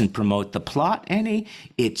 It doesn't promote the plot any.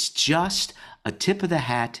 It's just a tip of the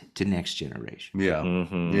hat to Next Generation. Yeah.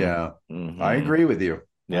 Mm-hmm. Yeah. Mm-hmm. I agree with you.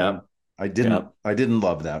 Yeah. I didn't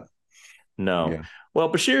love that. No. Yeah.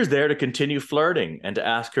 Well, Bashir's there to continue flirting and to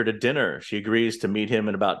ask her to dinner. She agrees to meet him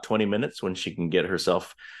in about 20 minutes when she can get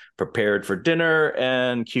herself prepared for dinner,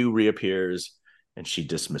 and Q reappears. and she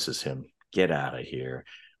dismisses him. Get out of here.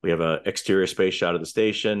 We have an exterior space shot of the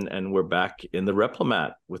station, and we're back in the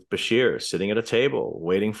Replimat with Bashir sitting at a table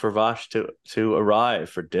waiting for Vash to arrive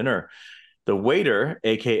for dinner. The waiter,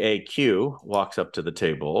 aka Q, walks up to the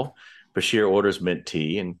table. Bashir orders mint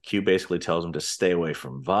tea, and Q basically tells him to stay away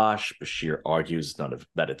from Vash. Bashir argues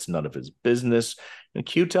that it's none of his business, and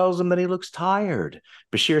Q tells him that he looks tired.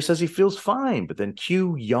 Bashir says he feels fine, but then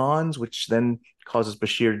Q yawns, which then causes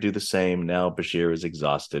Bashir to do the same. Now Bashir is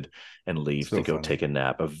exhausted and leaves to go take a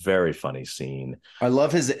nap. A very funny scene. I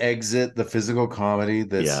love his exit, the physical comedy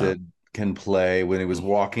that Sid can play when he was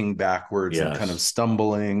walking backwards and kind of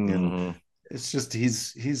stumbling. And it's just,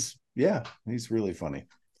 he's really funny.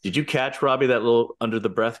 Did you catch, Robbie, that little under the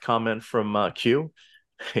breath comment from Q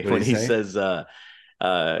when he says,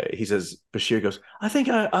 Bashir goes, I think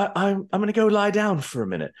I'm going to go lie down for a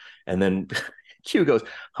minute. And then Q goes,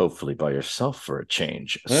 hopefully by yourself for a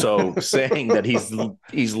change. So saying that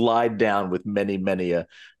he's lied down with many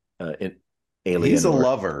alien. He's a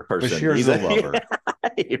lover. Person. Bashir's a lover.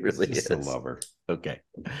 He really is a lover. Okay.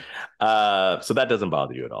 So that doesn't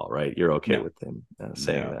bother you at all, right? You're okay with him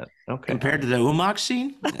saying that. Okay. Compared to the Umak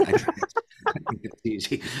scene, I think it's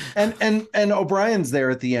easy. And O'Brien's there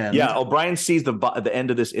at the end. Yeah, O'Brien sees the end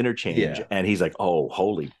of this interchange, and he's like, "Oh,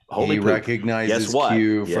 holy!" He recognizes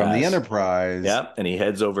Q from the Enterprise. Yeah, and he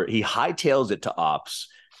heads over. He hightails it to Ops.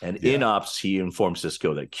 And in Ops, he informs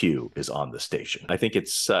Sisko that Q is on the station. I think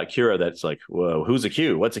it's Kira that's like, whoa, who's a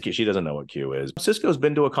Q? What's a Q? She doesn't know what Q is. Sisko's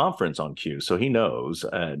been to a conference on Q, so he knows.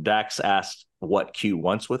 Dax asks what Q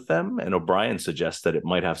wants with them, and O'Brien suggests that it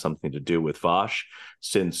might have something to do with Vash,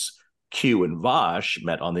 since Q and Vash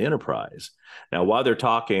met on the Enterprise. Now, while they're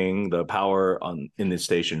talking, the power in the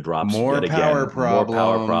station drops More power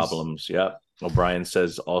problems. Yep. O'Brien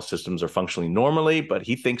says all systems are functioning normally, but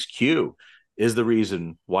he thinks Q is the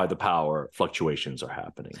reason why the power fluctuations are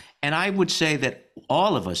happening. And I would say that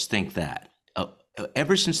all of us think that.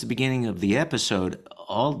 Ever since the beginning of the episode,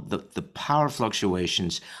 all the power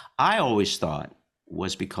fluctuations, I always thought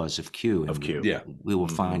was because of Q. We will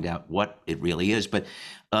find out what it really is. But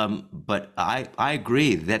I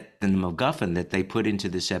agree that the MacGuffin that they put into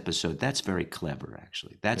this episode, that's very clever,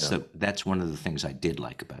 actually. That's one of the things I did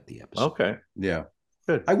like about the episode. Okay. Yeah.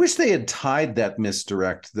 Good. I wish they had tied that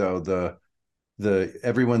misdirect, though, the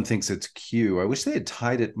everyone thinks it's Q. I wish they had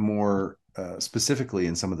tied it more specifically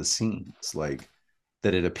in some of the scenes, like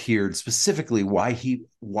that it appeared specifically why he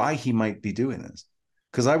might be doing this.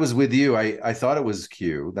 Because I was with you, I thought it was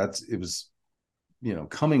Q. It was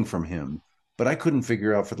coming from him, but I couldn't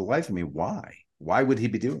figure out for the life of me why. Why would he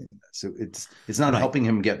be doing this? It's not helping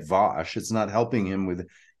him get Vash. It's not helping him with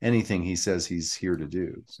anything he says he's here to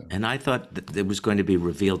do. So. And I thought that it was going to be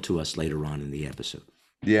revealed to us later on in the episode.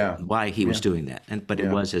 Yeah. Why he was doing that. But it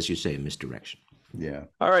was, as you say, a misdirection. Yeah.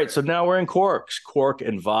 All right. So now we're in Quark's. Quark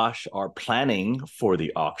and Vash are planning for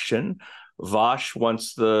the auction. Vash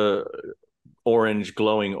wants the orange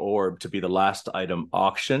glowing orb to be the last item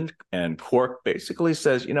auctioned. And Quark basically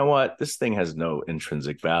says, you know what? This thing has no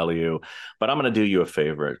intrinsic value, but I'm going to do you a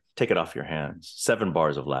favor. Take it off your hands. 7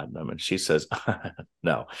 bars of latinum. And she says,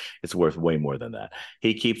 no, it's worth way more than that.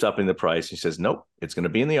 He keeps upping the price. He says, nope, it's going to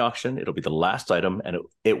be in the auction. It'll be the last item, and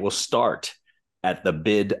it will start at the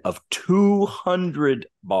bid of 200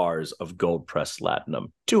 bars of gold pressed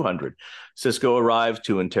latinum. 200. Sisko arrives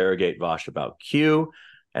to interrogate Vash about Q.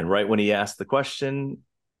 And right when he asks the question,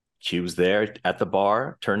 Q's there at the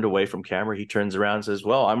bar, turned away from camera. He turns around and says,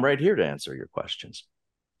 well, I'm right here to answer your questions.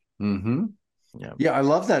 Mm-hmm. Yeah, I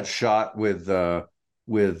love that shot with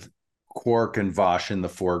Quark and Vash in the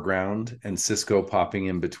foreground and Sisko popping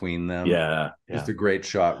in between them. Yeah. It's a great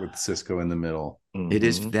shot with Sisko in the middle. Mm-hmm. It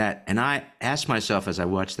is that. And I asked myself as I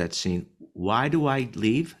watched that scene, why do I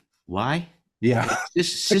leave? Why? Yeah.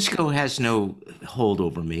 Sisko has no hold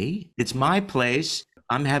over me. It's my place.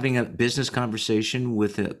 I'm having a business conversation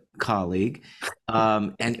with a colleague.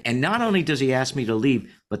 And not only does he ask me to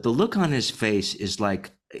leave, but the look on his face is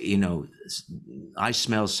like, I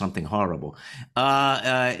smell something horrible.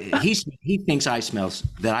 He thinks I smell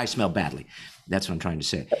badly. That's what I'm trying to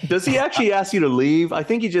say. Does he actually ask you to leave? I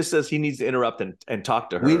think he just says he needs to interrupt and talk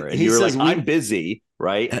to her. And you're like, I'm busy,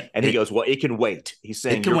 right? And he goes, well, it can wait. He's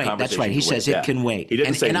saying it can wait. That's right. He says it can wait. He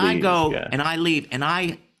didn't say and leave. I go and I leave and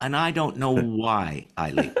I don't know why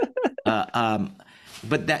I leave.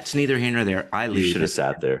 But that's neither here nor there. I leave. You should have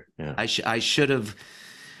sat there. Yeah. I should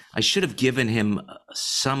have given him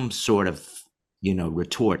some sort of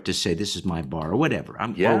retort to say this is my bar or whatever. Or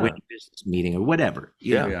we're in a business meeting or whatever.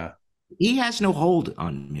 Yeah. He has no hold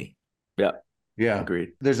on me. Yeah. Yeah.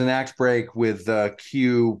 Agreed. There's an act break with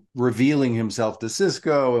Q revealing himself to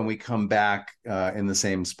Cisco, and we come back in the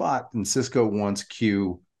same spot. And Cisco wants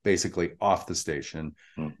Q basically off the station.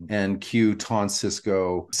 Mm-hmm. And Q taunts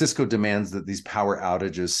Cisco. Cisco demands that these power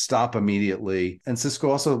outages stop immediately. And Cisco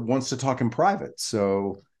also wants to talk in private.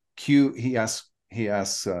 So he asks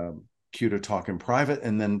Q to talk in private,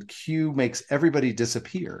 and then Q makes everybody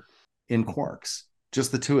disappear in Quarks,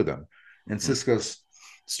 just the two of them. And Cisco's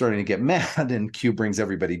starting to get mad, and Q brings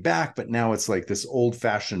everybody back, but now it's like this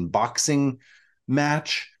old-fashioned boxing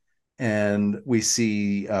match, and we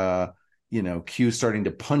see Q starting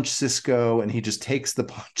to punch Cisco, and he just takes the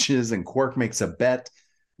punches, and Quark makes a bet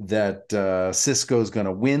that Cisco's going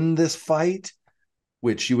to win this fight,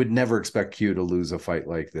 which you would never expect Q to lose a fight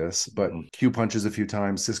like this. But Q punches a few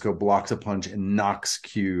times, Cisco blocks a punch and knocks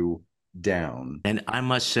Q down. And I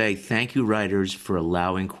must say, thank you, writers, for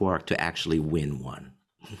allowing Quark to actually win one.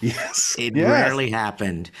 Yes. It rarely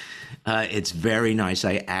happened. It's very nice.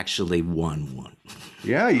 I actually won one.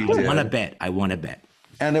 Yeah, you did. I won a bet.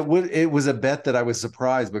 And it was a bet that I was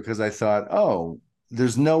surprised, because I thought, oh,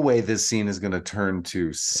 there's no way this scene is going to turn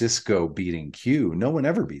to Cisco beating Q. No one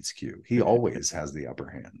ever beats Q. He always has the upper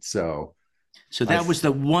hand. So that was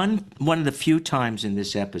the one of the few times in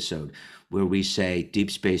this episode where we say Deep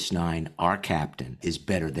Space Nine, our captain, is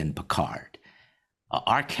better than Picard.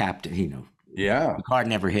 Our captain, yeah, Picard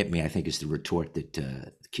never hit me, I think, is the retort that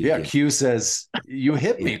Q gives. Q says, you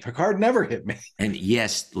hit me. Picard never hit me. And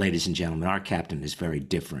yes, ladies and gentlemen, our captain is very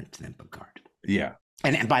different than Picard. Yeah.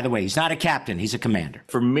 And by the way, he's not a captain, he's a commander.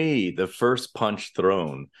 For me, the first punch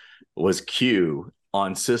thrown was Q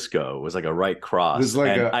on Cisco. It was like a right cross. It was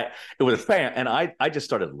like it was a fan, and I just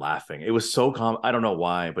started laughing. It was so I don't know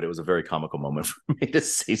why, but it was a very comical moment for me to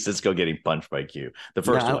see Cisco getting punched by Q. The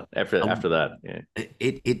first one. After that, yeah.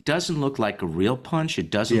 It doesn't look like a real punch. It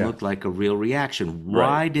doesn't look like a real reaction.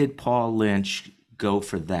 Why did Paul Lynch go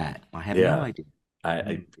for that? I have no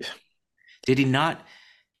idea. Did he not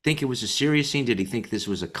think it was a serious scene? Did he think this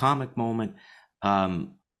was a comic moment?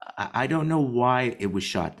 I don't know why it was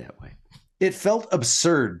shot that way. It felt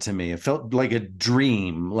absurd to me. It felt like a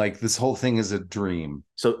dream. Like this whole thing is a dream.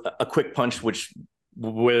 So a quick punch,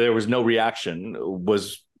 where there was no reaction,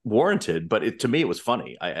 was warranted, but to me it was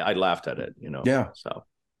funny. I laughed at it. Yeah. So.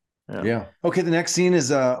 Yeah. Okay. The next scene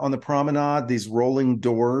is on the promenade. These rolling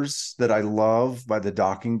doors that I love by the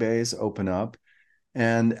docking bays open up,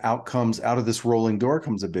 and out of this rolling door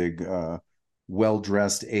comes a big,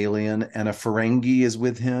 well-dressed alien, and a Ferengi is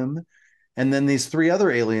with him. And then these three other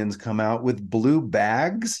aliens come out with blue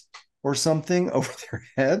bags or something over their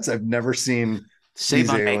heads. I've never seen. Save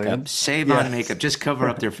on makeup. Save on makeup. Just cover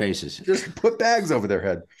up their faces. Just put bags over their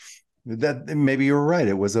head. That maybe you were right.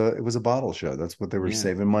 It was a bottle show. That's what they were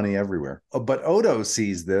saving money everywhere. But Odo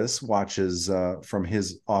sees this, watches from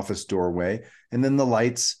his office doorway, and then the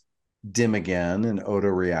lights dim again, and Odo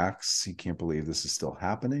reacts. He can't believe this is still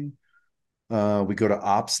happening. We go to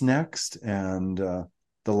Ops next, and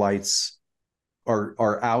the lights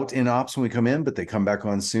are out in Ops when we come in, but they come back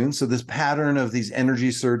on soon. So this pattern of these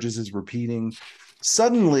energy surges is repeating.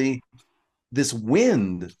 Suddenly, this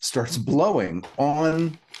wind starts blowing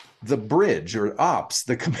on the bridge, or Ops,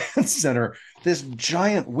 the command center, this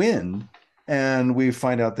giant wind. And we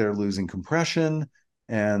find out they're losing compression,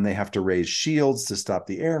 and they have to raise shields to stop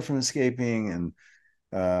the air from escaping.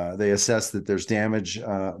 And they assess that there's damage.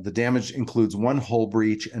 The damage includes one hull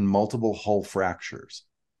breach and multiple hull fractures.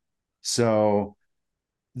 So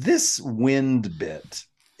this wind bit,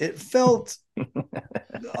 it felt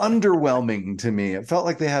underwhelming to me. It felt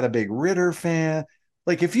like they had a big Ritter fan.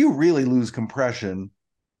 Like, if you really lose compression,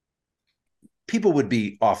 people would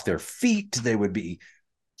be off their feet. They would be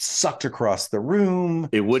sucked across the room.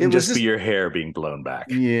 It wouldn't just be your hair being blown back.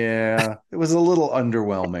 Yeah, it was a little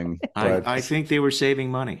underwhelming. I think they were saving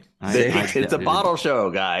money. It's a bottle show,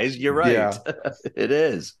 guys. You're right. Yeah. It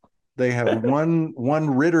is. They have one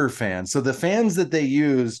Ritter fan. So the fans that they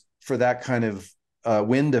use for that kind of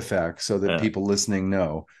wind effect, so that people listening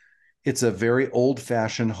know, it's a very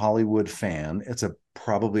old-fashioned Hollywood fan. It's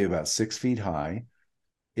probably about 6 feet high.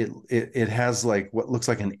 It has like what looks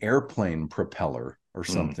like an airplane propeller or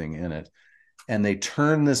something in it. And they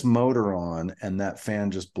turn this motor on, and that fan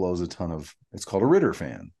just blows a ton of, it's called a Ritter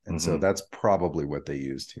fan. And so that's probably what they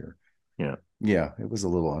used here. Yeah. Yeah. It was a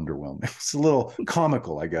little underwhelming. It's a little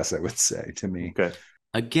comical, I guess I would say, to me. Okay.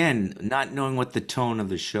 Again, not knowing what the tone of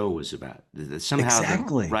the show was about. Somehow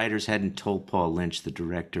the writers hadn't told Paul Lynch, the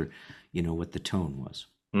director, what the tone was.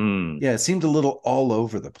 Yeah. It seemed a little all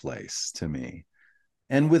over the place to me.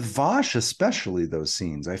 And with Vash, especially those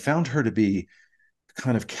scenes, I found her to be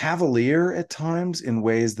kind of cavalier at times in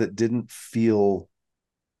ways that didn't feel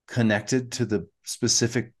connected to the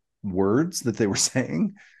specific words that they were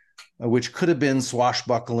saying, which could have been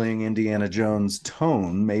swashbuckling Indiana Jones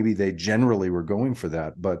tone. Maybe they generally were going for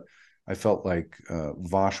that, but I felt like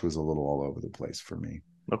Vosh was a little all over the place for me.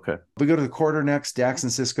 Okay. We go to the quarter next. Dax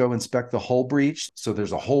and Sisko inspect the hull breach. So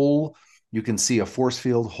there's a hole. You can see a force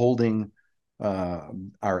field holding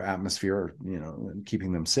our atmosphere, and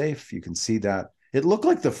keeping them safe. You can see that. It looked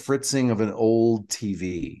like the fritzing of an old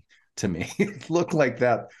TV to me. It looked like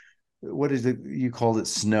that. What is it? You called it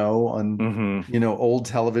snow on, old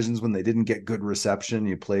televisions when they didn't get good reception.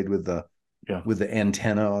 You played with the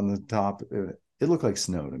antenna on the top. It looked like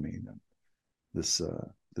snow to me. This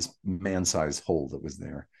man-sized hole that was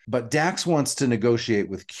there. But Dax wants to negotiate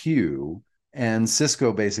with Q, and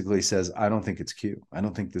Sisko basically says, I don't think it's Q. I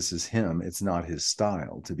don't think this is him. It's not his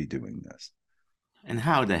style to be doing this. And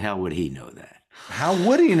how the hell would he know that? How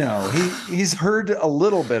would he know? He's heard a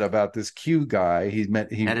little bit about this Q guy. He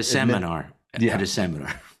at a seminar. At a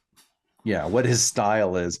seminar. Yeah, what his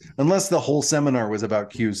style is. Unless the whole seminar was about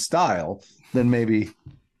Q's style, then maybe,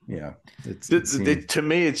 yeah. To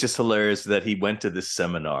me, it's just hilarious that he went to this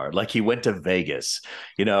seminar, like he went to Vegas,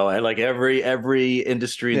 and like every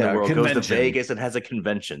industry in the world goes to Vegas and has a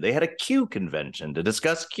convention. They had a Q convention to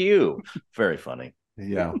discuss Q. Very funny.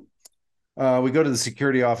 Yeah. We go to the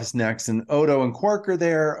security office next, and Odo and Quark are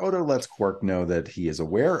there. Odo lets Quark know that he is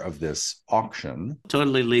aware of this auction.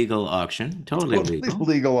 Totally legal auction. Totally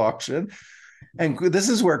legal auction. And this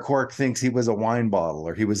is where Quark thinks he was a wine bottle,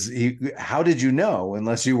 or how did you know,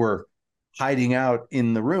 unless you were hiding out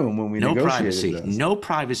in the room when we negotiated this? No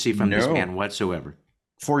privacy from this man whatsoever.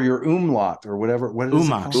 For your umlaut or whatever. What is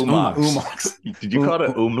Umox. Did you call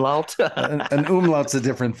it umlaut? An umlaut's a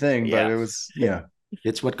different thing, but it was, yeah.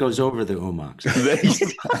 It's what goes over the umox.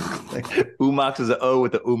 Umox is an O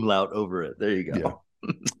with the umlaut over it. There you go.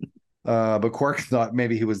 Yeah. But Quark thought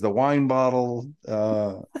maybe he was the wine bottle.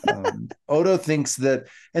 Odo thinks that,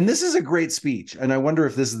 and this is a great speech, and I wonder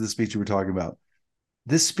if this is the speech you were talking about.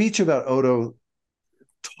 This speech about Odo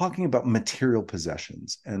talking about material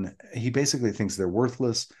possessions, and he basically thinks they're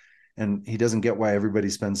worthless, and he doesn't get why everybody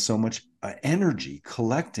spends so much energy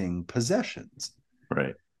collecting possessions.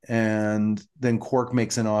 Right. And then Quark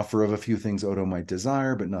makes an offer of a few things Odo might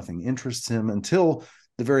desire, but nothing interests him until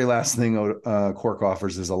the very last thing Quark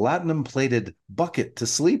offers is a latinum-plated bucket to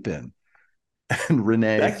sleep in. And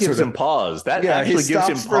Renee... That gives him pause. That actually gives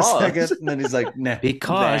him for pause. A second, and then he's like, nah.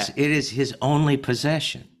 Because it is his only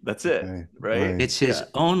possession. That's it, right? It's his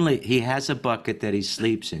only... He has a bucket that he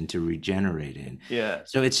sleeps in to regenerate in. Yeah.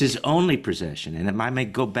 So it's his only possession. And if I may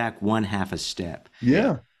go back one half a step...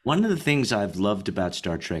 Yeah. One of the things I've loved about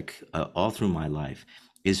Star Trek all through my life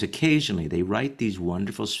is occasionally they write these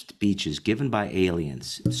wonderful speeches given by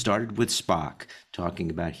aliens. It started with Spock talking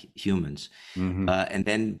about humans, and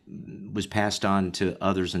then was passed on to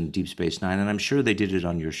others in Deep Space Nine, and I'm sure they did it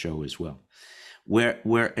on your show as well,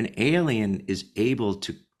 where an alien is able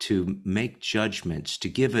to make judgments, to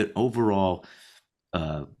give an overall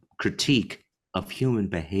critique of human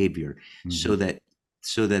behavior,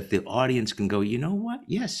 so that the audience can go, you know what?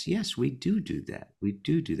 Yes, we do that. We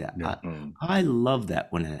do that. Yeah. I love that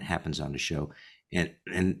when it happens on the show.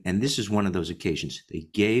 And this is one of those occasions. They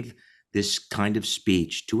gave this kind of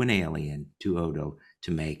speech to an alien, to Odo, to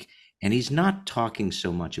make. And he's not talking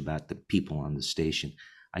so much about the people on the station.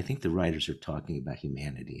 I think the writers are talking about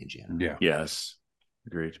humanity in general. Yeah. Yes.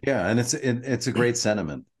 Agreed. Yeah. And it's a great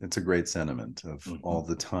sentiment. It's a great sentiment of all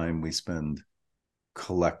the time we spend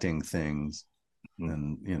collecting things.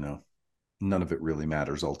 And none of it really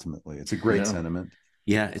matters ultimately. It's a great sentiment.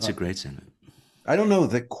 Yeah, it's a great sentiment. I don't know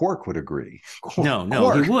that Quark would agree.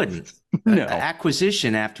 No, he wouldn't. No.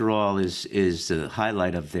 Acquisition, after all, is the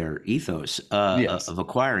highlight of their ethos of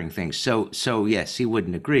acquiring things. So yes, he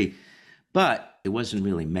wouldn't agree, but it wasn't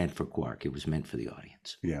really meant for Quark. It was meant for the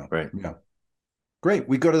audience. Yeah, right. Yeah, great.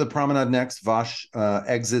 We go to the promenade next. Vosh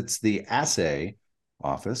exits the assay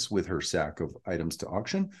office with her sack of items to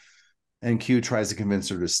auction. And Q tries to convince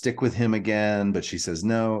her to stick with him again, but she says,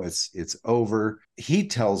 no, it's over. He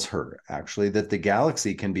tells her, actually, that the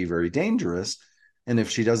galaxy can be very dangerous. And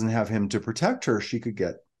if she doesn't have him to protect her, she could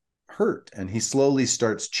get hurt. And he slowly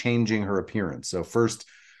starts changing her appearance. So first,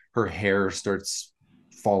 her hair starts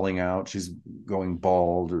falling out. She's going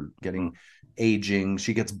bald or getting aging.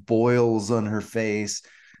 She gets boils on her face.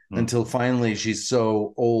 Until finally she's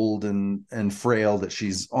so old and frail that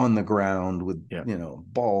she's on the ground with,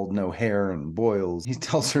 bald, no hair and boils. He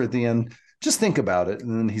tells her at the end, just think about it.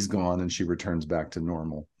 And then he's gone and she returns back to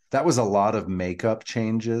normal. That was a lot of makeup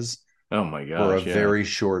changes. Oh my gosh. For a very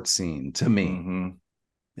short scene to me.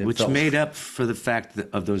 Which made up for the fact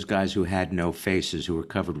of those guys who had no faces, who were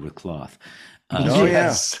covered with cloth.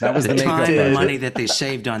 Yes, that was the the makeup time and budget. money that they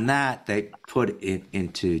saved on that, they put it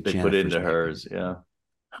into hers. Yeah.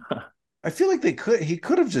 I feel like he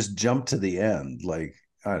could have just jumped to the end. Like,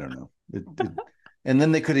 I don't know. And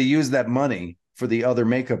then they could have used that money for the other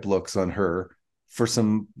makeup looks on her for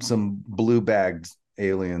some blue bagged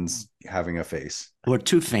aliens having a face. Or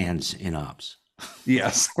two fans in Ops.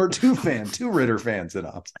 Yes, or two Ritter fans in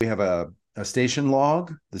Ops. We have a station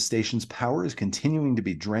log. The station's power is continuing to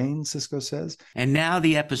be drained, Sisko says. And now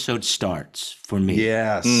the episode starts for me.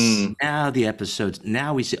 Yes.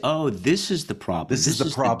 Now we say, oh, this is the problem. This is the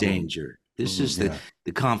problem. The danger. This is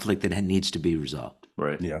the conflict that needs to be resolved.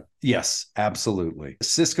 Right. Yeah. Yes, absolutely.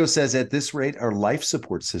 Sisko says at this rate, our life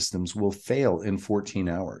support systems will fail in 14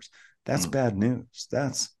 hours. That's bad news.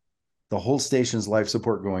 That's the whole station's life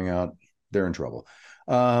support going out. They're in trouble.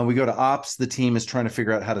 We go to Ops. The team is trying to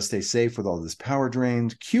figure out how to stay safe with all this power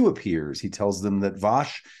drained. Q appears. He tells them that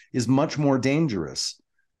Vash is much more dangerous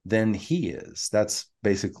than he is. That's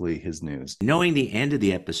basically his news. Knowing the end of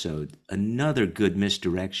the episode, another good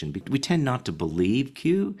misdirection. We tend not to believe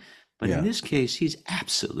Q, but in this case, he's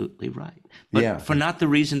absolutely right. But for not the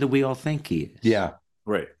reason that we all think he is. Yeah.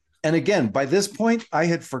 Right. And again, by this point, I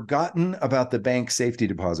had forgotten about the bank safety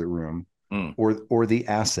deposit room. Or the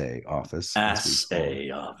assay office.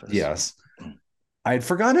 Assay office. Yes. I had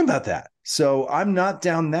forgotten about that. So I'm not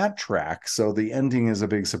down that track. So the ending is a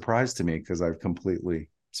big surprise to me because I've completely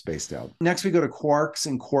spaced out. Next, we go to Quarks,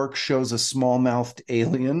 and Quark shows a small-mouthed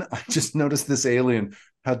alien. I just noticed this alien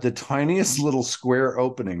had the tiniest little square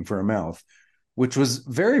opening for a mouth, which was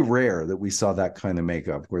very rare that we saw that kind of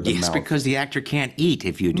makeup where the mouth... because the actor can't eat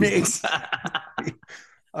if you do. Exactly.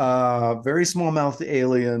 Very small-mouthed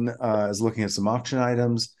alien is looking at some auction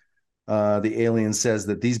items. The alien says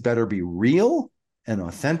that these better be real and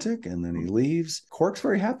authentic, and then he leaves. Quark's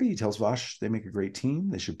very happy. He tells Vash they make a great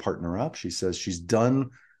team. They should partner up. She says she's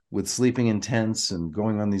done with sleeping in tents and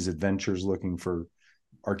going on these adventures looking for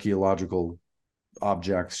archaeological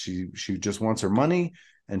objects. She just wants her money,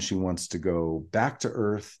 and she wants to go back to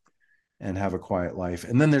Earth and have a quiet life.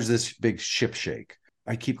 And then there's this big ship shake.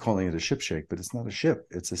 I keep calling it a ship shake, but it's not a ship.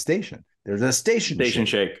 It's a station. There's a station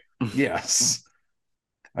shake. Yes.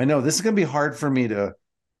 I know this is going to be hard for me to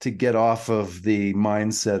get off of the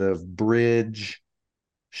mindset of bridge,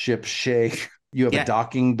 ship shake. You have a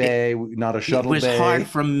docking bay, not a shuttle bay. It was hard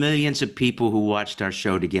for millions of people who watched our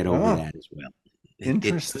show to get over that as well.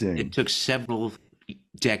 Interesting. It took several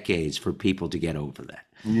decades for people to get over that.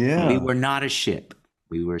 Yeah. We were not a ship.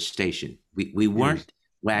 We were a station. We weren't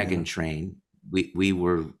wagon train. We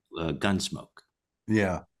were Gunsmoke.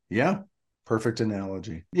 Yeah. Yeah. Perfect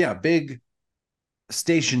analogy. Yeah. Big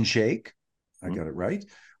station shake. I got it right.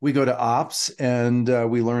 We go to Ops, and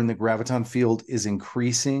we learn the graviton field is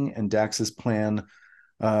increasing, and Dax's plan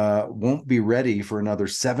won't be ready for another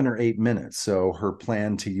 7 or 8 minutes. So her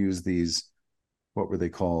plan to use these, what were they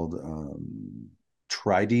called?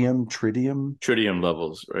 Tritium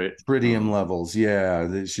levels, right? Tritium levels. Yeah.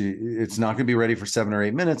 It's not going to be ready for 7 or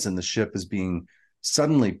 8 minutes, and the ship is being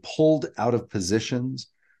suddenly pulled out of positions.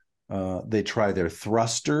 They try their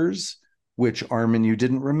thrusters, which, Armin, you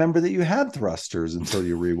didn't remember that you had thrusters until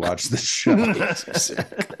you rewatched the show.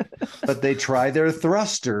 But they try their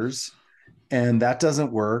thrusters, and that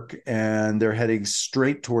doesn't work, and they're heading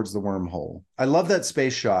straight towards the wormhole. I love that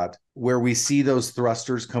space shot where we see those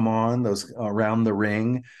thrusters come on, those around the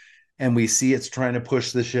ring, and we see it's trying to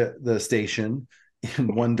push the station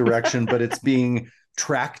in one direction, but it's being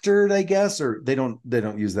tractored, I guess, or they don't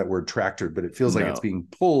use that word tractored, but it feels like it's being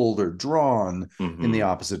pulled or drawn in the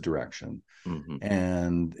opposite direction.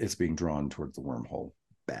 And it's being drawn towards the wormhole.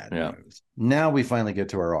 Bad news. Now we finally get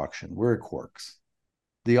to our auction. We're at Quarks.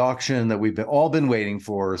 The auction that we've all been waiting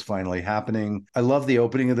for is finally happening. I love the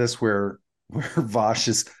opening of this where Vash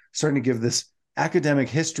is starting to give this academic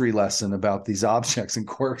history lesson about these objects, and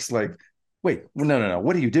Quark's like, wait, no,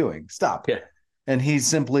 what are you doing? Stop. Yeah. And he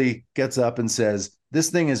simply gets up and says, this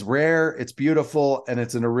thing is rare, it's beautiful, and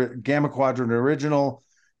it's a Gamma Quadrant original,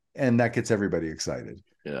 and that gets everybody excited.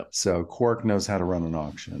 Yeah. So Quark knows how to run an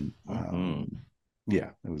auction. Yeah,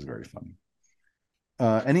 it was very funny.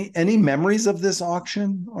 Any memories of this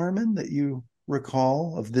auction, Armin, that you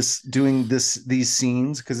recall of these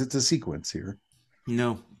scenes? Because it's a sequence here.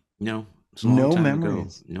 No. No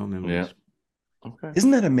memories. No memories. Yeah. Okay.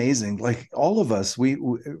 Isn't that amazing? Like all of us,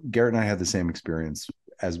 Garrett and I had the same experience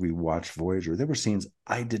as we watched Voyager. There were scenes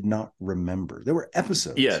I did not remember. There were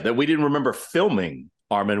episodes. Yeah, that we didn't remember filming,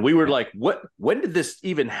 Armin. We were like, what? When did this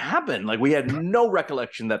even happen? Like we had no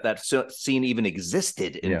recollection that scene even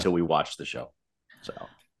existed until we watched the show. So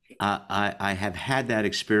I have had that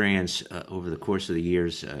experience over the course of the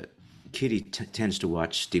years. Kitty tends to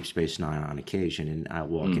watch Deep Space Nine on occasion, and I'll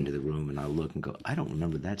walk into the room and I'll look and go, I don't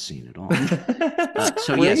remember that scene at all. It's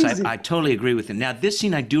So yes, crazy. I totally agree with him. Now this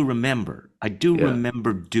scene I do remember. I do Yeah.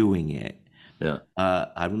 remember doing it. Yeah.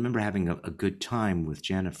 I remember having a good time with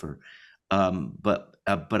Jennifer, but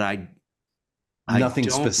Nothing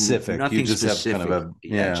don't specific. nothing You just specific. have kind of a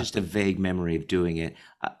Yeah, just a vague memory of doing it.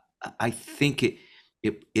 I think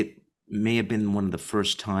it may have been one of the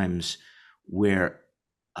first times where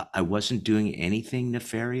I wasn't doing anything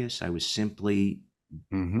nefarious. I was simply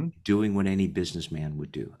Mhm. doing what any businessman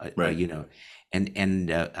would do. Right. You know,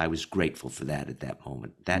 and I was grateful for that at that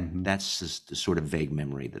moment. Mhm. That's just the sort of vague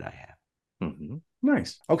memory that I have. Mhm.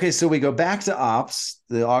 Nice. Okay, so we go back to ops.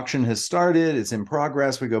 The auction has started. It's in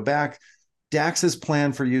progress. We go back. Dax's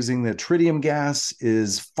plan for using the tritium gas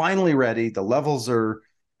is finally ready. The levels are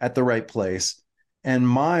at the right place. And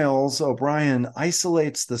Miles O'Brien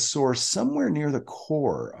isolates the source somewhere near the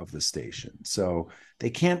core of the station. So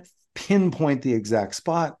they can't pinpoint the exact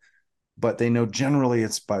spot, but they know generally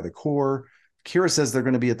it's by the core. Kira says they're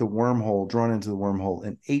going to be at the wormhole, drawn into the wormhole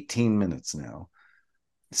in 18 minutes now.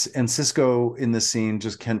 And Sisko in the scene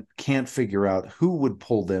just can't figure out who would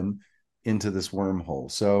pull them into this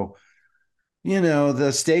wormhole. So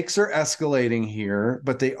the stakes are escalating here,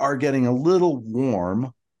 but they are getting a little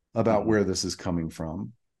warm about where this is coming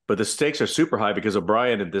from. But the stakes are super high because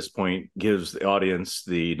O'Brien at this point gives the audience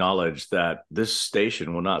the knowledge that this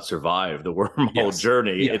station will not survive the wormhole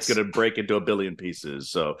journey. Yes. It's going to break into a billion pieces.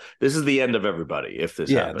 So this is the end of everybody if this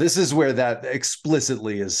happens. This is where that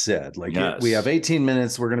explicitly is said. Like, Yes. we have 18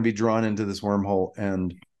 minutes. We're going to be drawn into this wormhole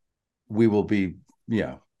and we will be,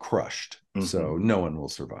 crushed. So no one will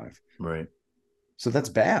survive. Right. So that's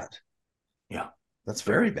bad. Yeah. That's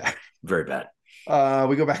very bad. Very bad.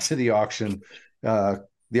 We go back to the auction.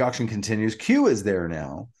 The auction continues. Q is there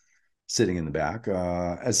now, sitting in the back.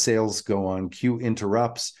 As sales go on, Q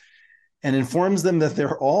interrupts and informs them that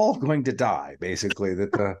they're all going to die, basically,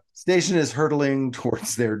 that the station is hurtling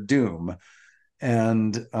towards their doom.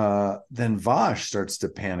 And then Vash starts to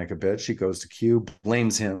panic a bit. She goes to Q,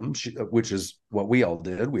 blames him, which is what we all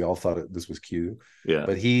did. We all thought this was Q. Yeah.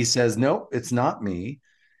 But he says, nope, it's not me.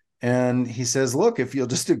 And he says, look, if you'll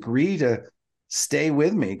just agree to stay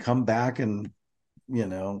with me, come back and,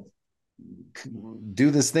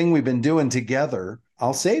 do this thing we've been doing together,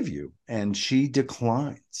 I'll save you. And she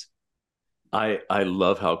declines. I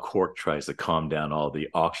love how Quark tries to calm down all the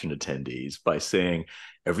auction attendees by saying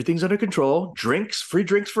everything's under control, free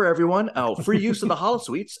drinks for everyone, free use of the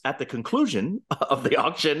holosuites at the conclusion of the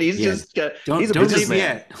auction. He's he's a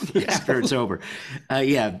businessman. Yet after it's over.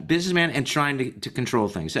 Businessman and trying to control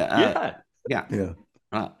things. Yeah.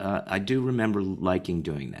 I do remember liking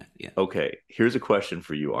doing that. Yeah. Okay, here's a question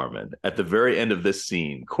for you, Armin. At the very end of this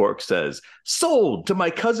scene, Quark says, "Sold to my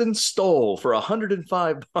cousin Stoll for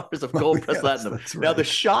 105 bars of gold pressed platinum." Right. Now, the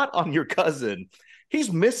shot on your cousin,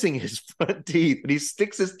 he's missing his front teeth, and he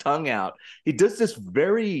sticks his tongue out. He does this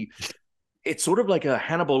it's sort of like a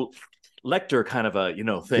Hannibal Lecter kind of a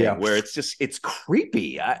thing where it's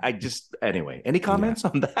creepy. Anyway, any comments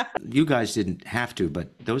on that? You guys didn't have to,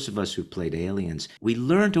 but those of us who played aliens, we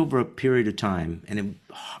learned over a period of time, and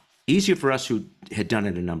easier for us who had done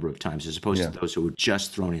it a number of times as opposed to those who were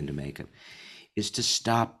just thrown into makeup, is to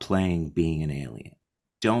stop playing being an alien.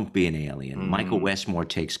 Don't be an alien. Michael Westmore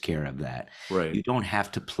takes care of that. Right. You don't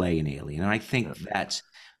have to play an alien. And I think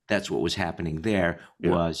that's what was happening there.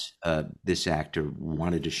 Was this actor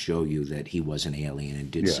wanted to show you that he was an alien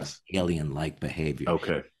and did some alien-like behavior.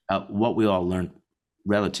 Okay. What we all learned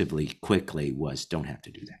relatively quickly was don't have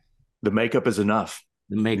to do that. The makeup is enough.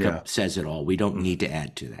 The makeup says it all. We don't need to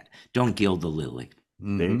add to that. Don't gild the lily.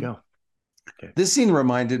 There you go. Okay. This scene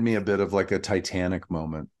reminded me a bit of like a Titanic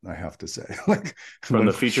moment, I have to say. Like from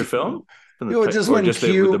the feature film? Just when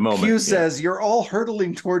Q says, you're all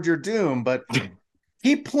hurtling toward your doom, but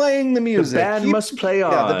keep playing the music. The band must play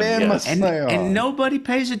on. Yeah, the band must play on. And nobody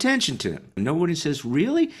pays attention to him. Nobody says,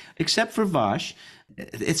 really? Except for Vash.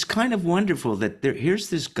 It's kind of wonderful that here's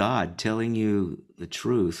this God telling you the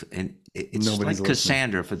truth. And it's Nobody's like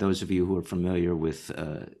Cassandra, for those of you who are familiar with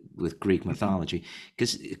Greek mythology.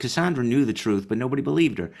 Because Cassandra knew the truth, but nobody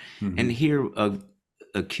believed her. Mm-hmm. And here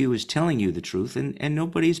a Q is telling you the truth, and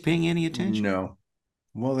nobody's paying any attention. No.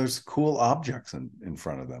 Well, there's cool objects in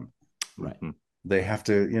front of them. Right. Mm-hmm. They have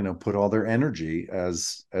to, put all their energy,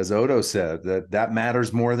 as Odo said, that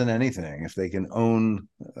matters more than anything. If they can own,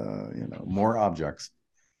 more objects.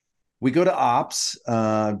 We go to ops.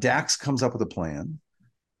 Dax comes up with a plan.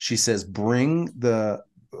 She says, bring the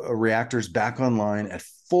reactors back online at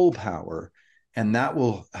full power and that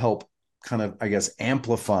will help kind of, I guess,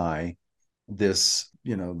 amplify this,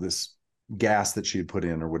 this gas that she had put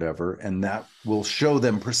in or whatever, and that will show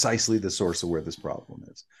them precisely the source of where this problem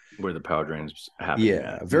is, where the power drain's happening.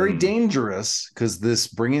 Yeah, very dangerous, because this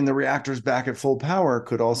bringing the reactors back at full power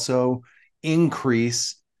could also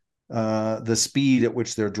increase the speed at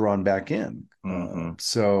which they're drawn back in.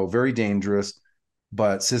 So very dangerous,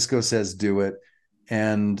 but Sisko says do it.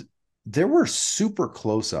 And there were super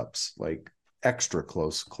close-ups, like extra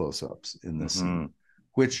close-ups in this scene,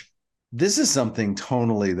 which this is something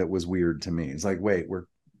tonally that was weird to me. It's like, wait, we're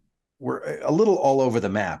a little all over the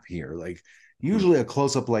map here. Like, usually a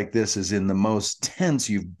close-up like this is in the most tense.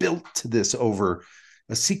 You've built to this over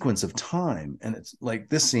a sequence of time. And it's like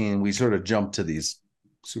this scene, we sort of jump to these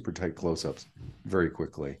super tight close-ups very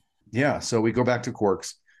quickly. Yeah, so we go back to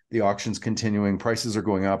Quarks. The auction's continuing. Prices are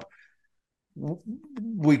going up.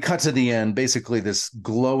 We cut to the end. Basically, this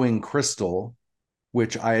glowing crystal,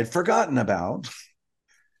 which I had forgotten about,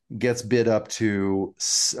 gets bid up to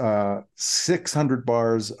 600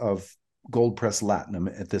 bars of gold pressed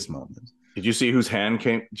latinum at this moment. Did you see whose hand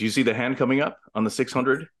came? Did you see the hand coming up on the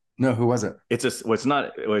 600? No, who was it? It's one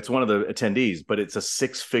of the attendees, but it's a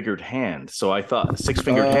 6-figured hand. So I thought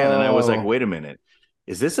 6-fingered hand, and I was like, wait a minute.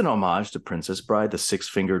 Is this an homage to Princess Bride, the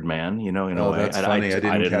 6-fingered man? In a way. That's funny. I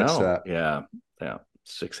didn't catch that. Yeah.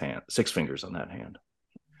 6 fingers on that hand.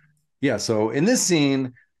 Yeah. So in this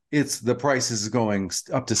scene, the price is going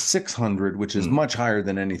up to 600, which is much higher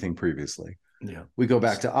than anything previously. Yeah. We go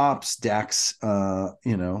back to Ops. Dax,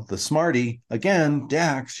 the smarty again.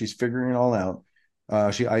 Dax, she's figuring it all out.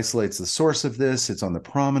 She isolates the source of this. It's on the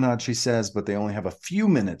promenade, she says, but they only have a few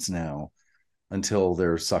minutes now until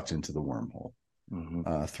they're sucked into the wormhole.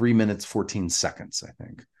 3 minutes, 14 seconds, I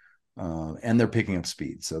think. And they're picking up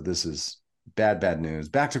speed. So this is bad news.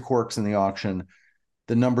 Back to Quarks in the auction.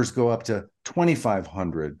 The numbers go up to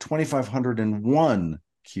 2,500, 2,501,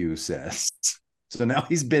 Q says. So now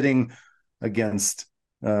he's bidding against,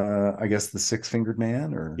 I guess, the 6-fingered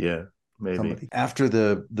man, or maybe somebody. After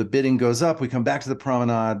the bidding goes up, we come back to the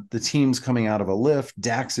promenade. The team's coming out of a lift.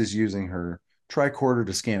 Dax is using her tricorder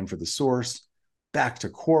to scan for the source. Back to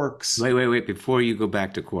Quarks. Wait. Before you go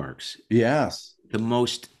back to Quarks. Yes. The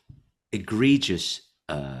most egregious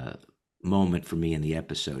moment for me in the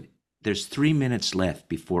episode. There's 3 minutes left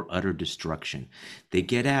before utter destruction. They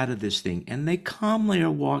get out of this thing, and they calmly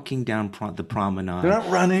are walking down the promenade. They're not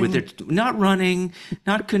running. Not running,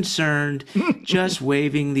 not concerned, just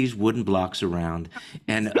waving these wooden blocks around.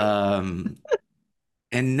 And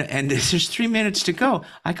there's 3 minutes to go.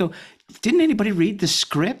 I go, didn't anybody read the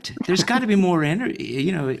script? There's got to be more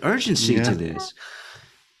urgency to this.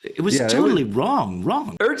 It was totally wrong.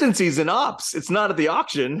 Urgency's in Ops. It's not at the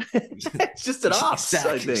auction. It's just at Ops,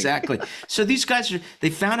 I think. Exactly. So these guys they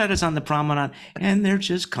found out it's on the promenade, and they're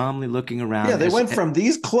just calmly looking around. Yeah, they went from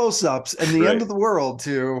these close-ups and the end of the world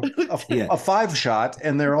to a 5-shot,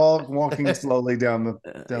 and they're all walking slowly down the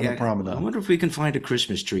promenade. I wonder if we can find a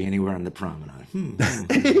Christmas tree anywhere on the promenade.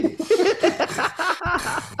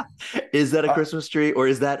 Is that a Christmas tree, or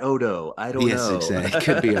is that Odo? I don't know. Yes, exactly. It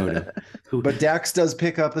could be Odo. But Dax does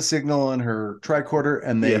pick up a signal on her tricorder,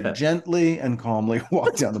 and they gently and calmly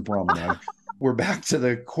walk down the promenade. We're back to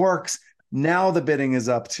the Quarks. Now the bidding is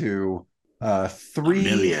up to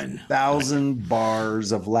 3,000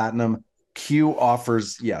 bars of latinum. Q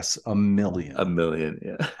offers, $1 million. $1 million,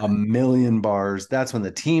 yeah. 1 million bars. That's when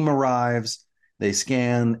the team arrives. They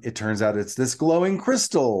scan. It turns out it's this glowing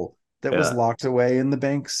crystal that was locked away in the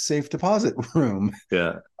bank's safe deposit room.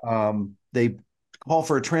 Yeah. They call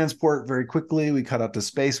for a transport very quickly. We cut out to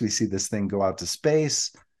space. We see this thing go out to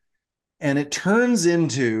space. And it turns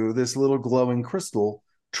into this little glowing crystal,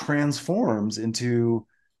 transforms into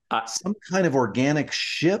some kind of organic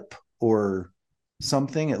ship or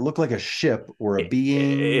something. It looked like a ship or a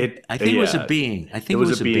being. I think it was a being. It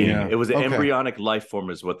was a being. It was an embryonic life form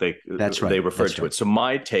is what they referred to it. So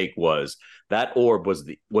my take was that orb was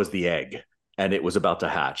the egg, and it was about to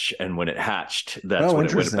hatch. And when it hatched, that's when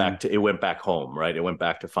it went back home, right? It went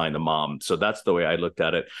back to find the mom. So that's the way I looked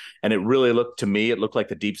at it. And it really looked like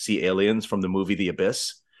the deep sea aliens from the movie The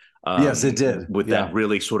Abyss. Yes, it did. With that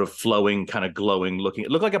really sort of flowing, kind of glowing looking.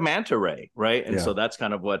 It looked like a manta ray, right? And so that's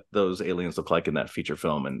kind of what those aliens look like in that feature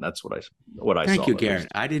film. And that's what I saw. Thank you, Garrett.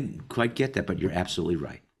 I didn't quite get that, but you're absolutely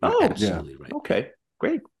right. Absolutely right. Okay,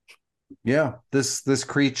 great. Yeah, this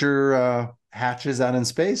creature hatches out in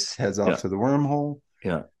space, heads off to the wormhole.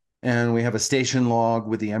 Yeah. And we have a station log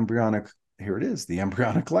with the embryonic. Here it is, the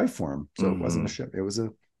embryonic life form. So it wasn't a ship. It was a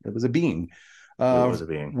being.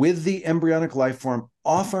 With the embryonic life form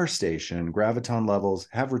off our station, graviton levels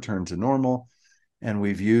have returned to normal. and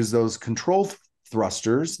we've used those control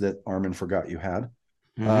thrusters that Armin forgot you had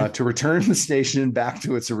Mhm. to return the station back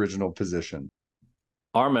to its original position.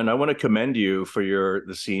 Armin, I want to commend you for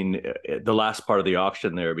the scene, the last part of the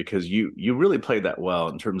auction there, because you really played that well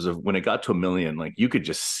in terms of when it got to 1 million, like you could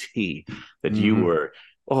just see that you were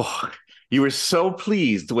so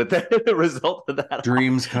pleased with the result of that.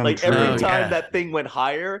 Dreams come like true. every time yeah. that thing went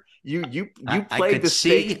higher, you I played could the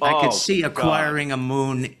see, stake. I could Oh, see acquiring a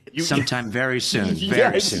moon You- sometime very soon. Very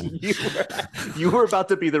Yes, soon. you were about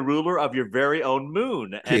to be the ruler of your very own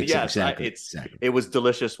moon, and yes, Exactly, exactly. exactly. It was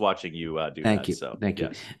delicious watching you do Thank that. you. So, Thank you.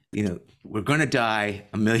 yes. You know, we're going to die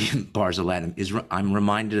a million bars of Latin. I'm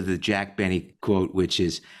reminded of the Jack Benny quote, which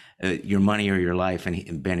is your money or your life.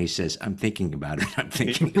 And Benny says, I'm thinking about it. I'm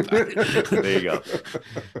thinking about it. There you go.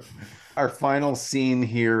 Our final scene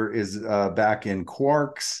here is back in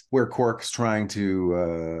Quark's, where Quark's trying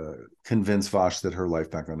to convince Vosh that her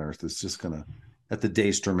life back on Earth is just going to, at the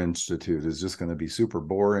Daystrom Institute, is just going to be super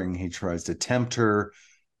boring. He tries to tempt her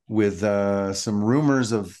with some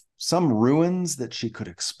rumors of some ruins that she could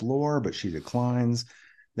explore, but she declines.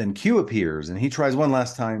 Then Q appears, and he tries one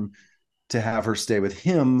last time to have her stay with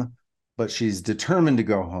him, but she's determined to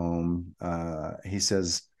go home. He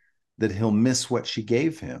says that he'll miss what she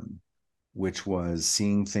gave him, which was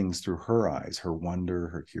seeing things through her eyes, her wonder,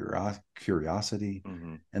 her curiosity.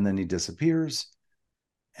 Mm-hmm. And then he disappears.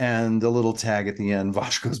 And the little tag at the end,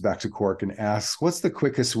 Vosh goes back to Quark and asks, what's the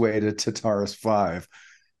quickest way to Tataris 5?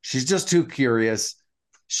 She's just too curious.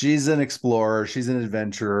 She's an explorer. She's an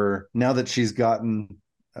adventurer. Now that she's gotten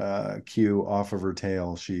Q off of her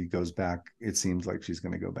tail, she goes back. It seems like she's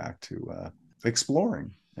going to go back to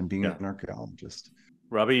exploring and being an archaeologist.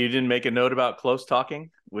 Robbie, you didn't make a note about close talking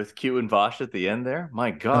with Q and Vosh at the end there?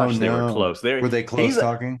 My gosh, they were close. Were they close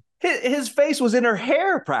talking? His face was in her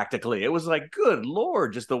hair practically. It was like, good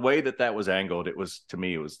Lord, just the way that was angled. It was, to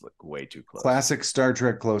me, it was like way too close. Classic Star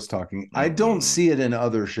Trek close talking. I don't see it in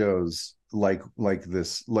other shows like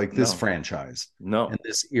this franchise. No. In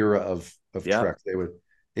this era of Trek,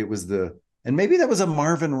 it was and maybe that was a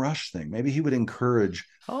Marvin Rush thing. Maybe he would encourage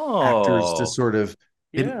actors to sort of.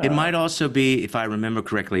 It might also be, if I remember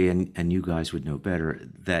correctly, and you guys would know better,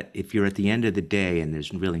 that if you're at the end of the day and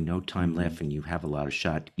there's really no time left and you have a lot of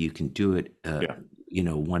shot, you can do it,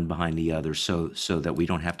 one behind the other, so that we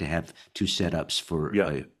don't have to have two setups for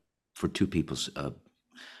two people's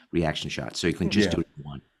reaction shots. So you can just do it in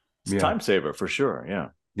one. It's a time saver for sure. Yeah.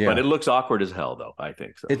 But it looks awkward as hell, though, I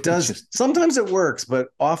think. So. It does. Sometimes it works, but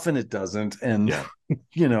often it doesn't. And,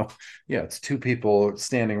 it's two people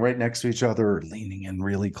standing right next to each other, leaning in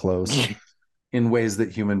really close in ways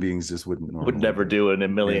that human beings just would never do in a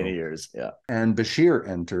million years. Yeah. And Bashir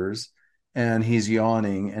enters and he's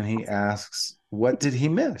yawning and he asks, what did he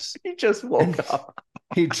miss? He just woke up.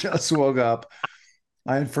 He just woke up.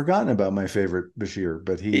 I had forgotten about my favorite Bashir,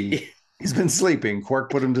 but he's been sleeping.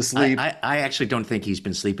 Quark put him to sleep. I actually don't think he's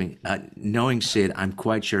been sleeping. Knowing Sid, I'm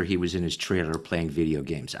quite sure he was in his trailer playing video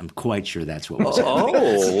games. I'm quite sure that's what was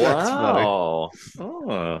happening. Oh,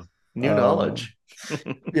 wow. New knowledge.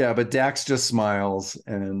 Yeah, but Dax just smiles.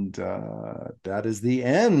 And that is the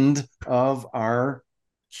end of our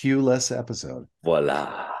Q-less episode.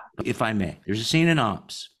 Voila. If I may, there's a scene in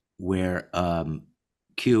Ops where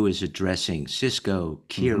Q is addressing Sisko,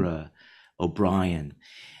 Kira, O'Brien,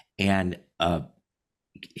 and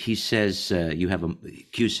he says,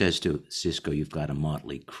 Q says to Sisko, you've got a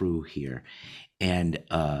motley crew here. And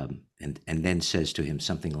then says to him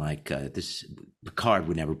something like, this Picard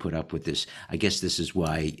would never put up with this. I guess this is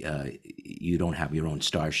why you don't have your own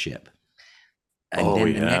starship.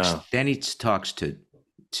 And then he talks to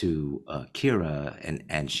Kira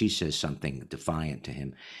and she says something defiant to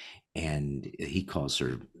him. And he calls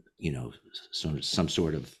her, some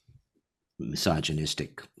sort of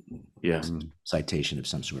misogynistic citation of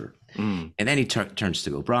some sort. And then he turns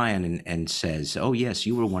to O'Brien and says, oh, yes,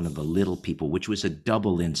 you were one of the little people, which was a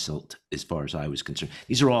double insult as far as I was concerned.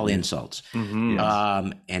 These are all insults,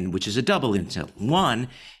 and which is a double insult. One,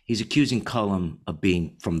 he's accusing Cullum of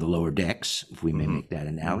being from the lower decks, if we may make that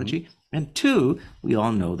analogy. And two, we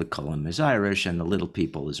all know that Cullum is Irish and the little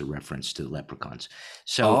people is a reference to the leprechauns.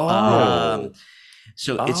 So,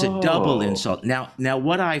 it's a double insult. Now,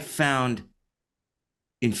 what I found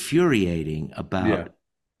infuriating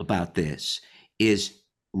about this is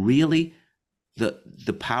really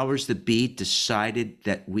the powers that be decided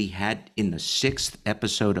that we had in the 6th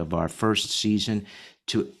episode of our first season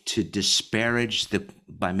to disparage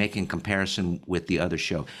by making comparison with the other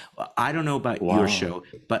show. I don't know about your show,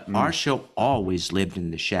 but our show always lived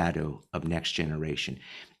in the shadow of Next Generation.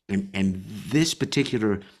 And this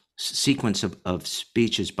particular sequence of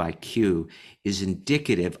speeches by Q is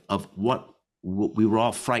indicative of what we were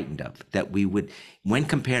all frightened of, that we would, when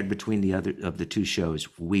compared between the other of the two shows,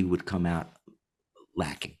 we would come out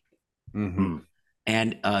lacking. Mm-hmm.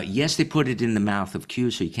 And yes, they put it in the mouth of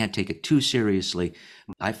Q, so you can't take it too seriously.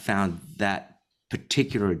 I found that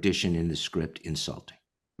particular addition in the script insulting.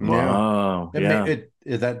 Wow.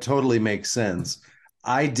 That totally makes sense.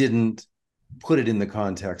 I didn't put it in the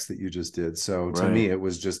context that you just did. So to me, it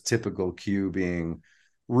was just typical Q being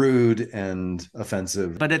rude and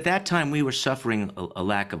offensive. But at that time, we were suffering a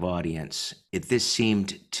lack of audience. This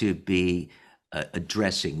seemed to be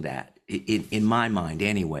addressing that, in my mind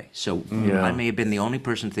anyway. So I may have been the only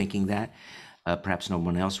person thinking that. Perhaps no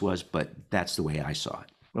one else was, but that's the way I saw it.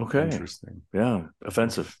 Okay. Interesting. Yeah.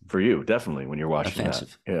 Offensive for you, definitely, when you're watching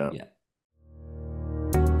Offensive. that. Yeah.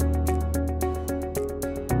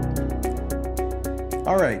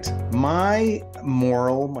 All right. My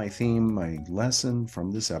moral, my theme, my lesson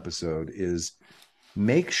from this episode is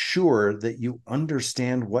make sure that you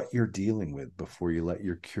understand what you're dealing with before you let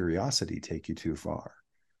your curiosity take you too far.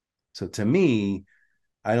 So to me,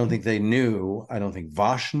 I don't think they knew. I don't think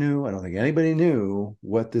Vosh knew. I don't think anybody knew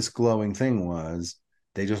what this glowing thing was.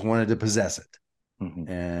 They just wanted to possess it.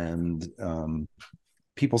 Mm-hmm. And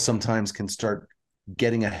people sometimes can start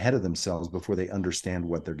getting ahead of themselves before they understand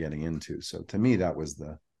what they're getting into. So to me, that was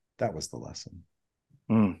the lesson.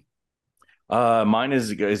 Mine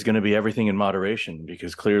is going to be everything in moderation,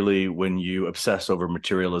 because clearly when you obsess over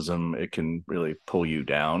materialism, it can really pull you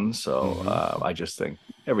down. So I just think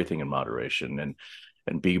everything in moderation,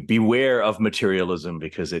 and beware of materialism,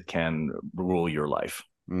 because it can rule your life.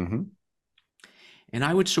 Mm-hmm. And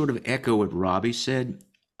I would sort of echo what Robbie said.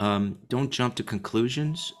 Don't jump to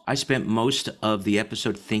conclusions. I spent most of the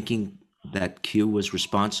episode thinking that Q was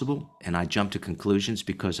responsible, and I jumped to conclusions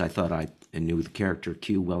because I thought I knew the character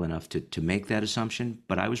Q well enough to make that assumption,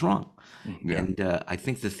 but I was wrong. Yeah. And I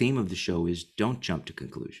think the theme of the show is don't jump to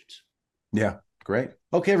conclusions. Yeah, great.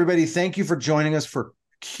 Okay, everybody, thank you for joining us for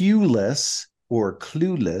Q-less or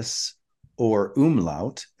Clueless or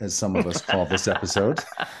Umlaut, as some of us call this episode.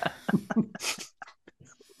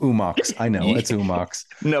 Umox. I know it's Umox.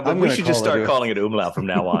 No, but we should just start calling it umlaut from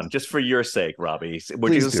now on, just for your sake, Robbie. We're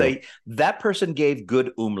just going to say that person gave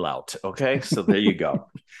good umlaut. Okay, so there you go.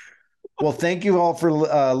 Well, thank you all for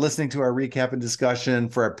listening to our recap and discussion.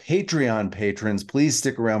 For our Patreon patrons, please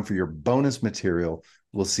stick around for your bonus material.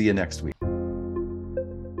 We'll see you next week.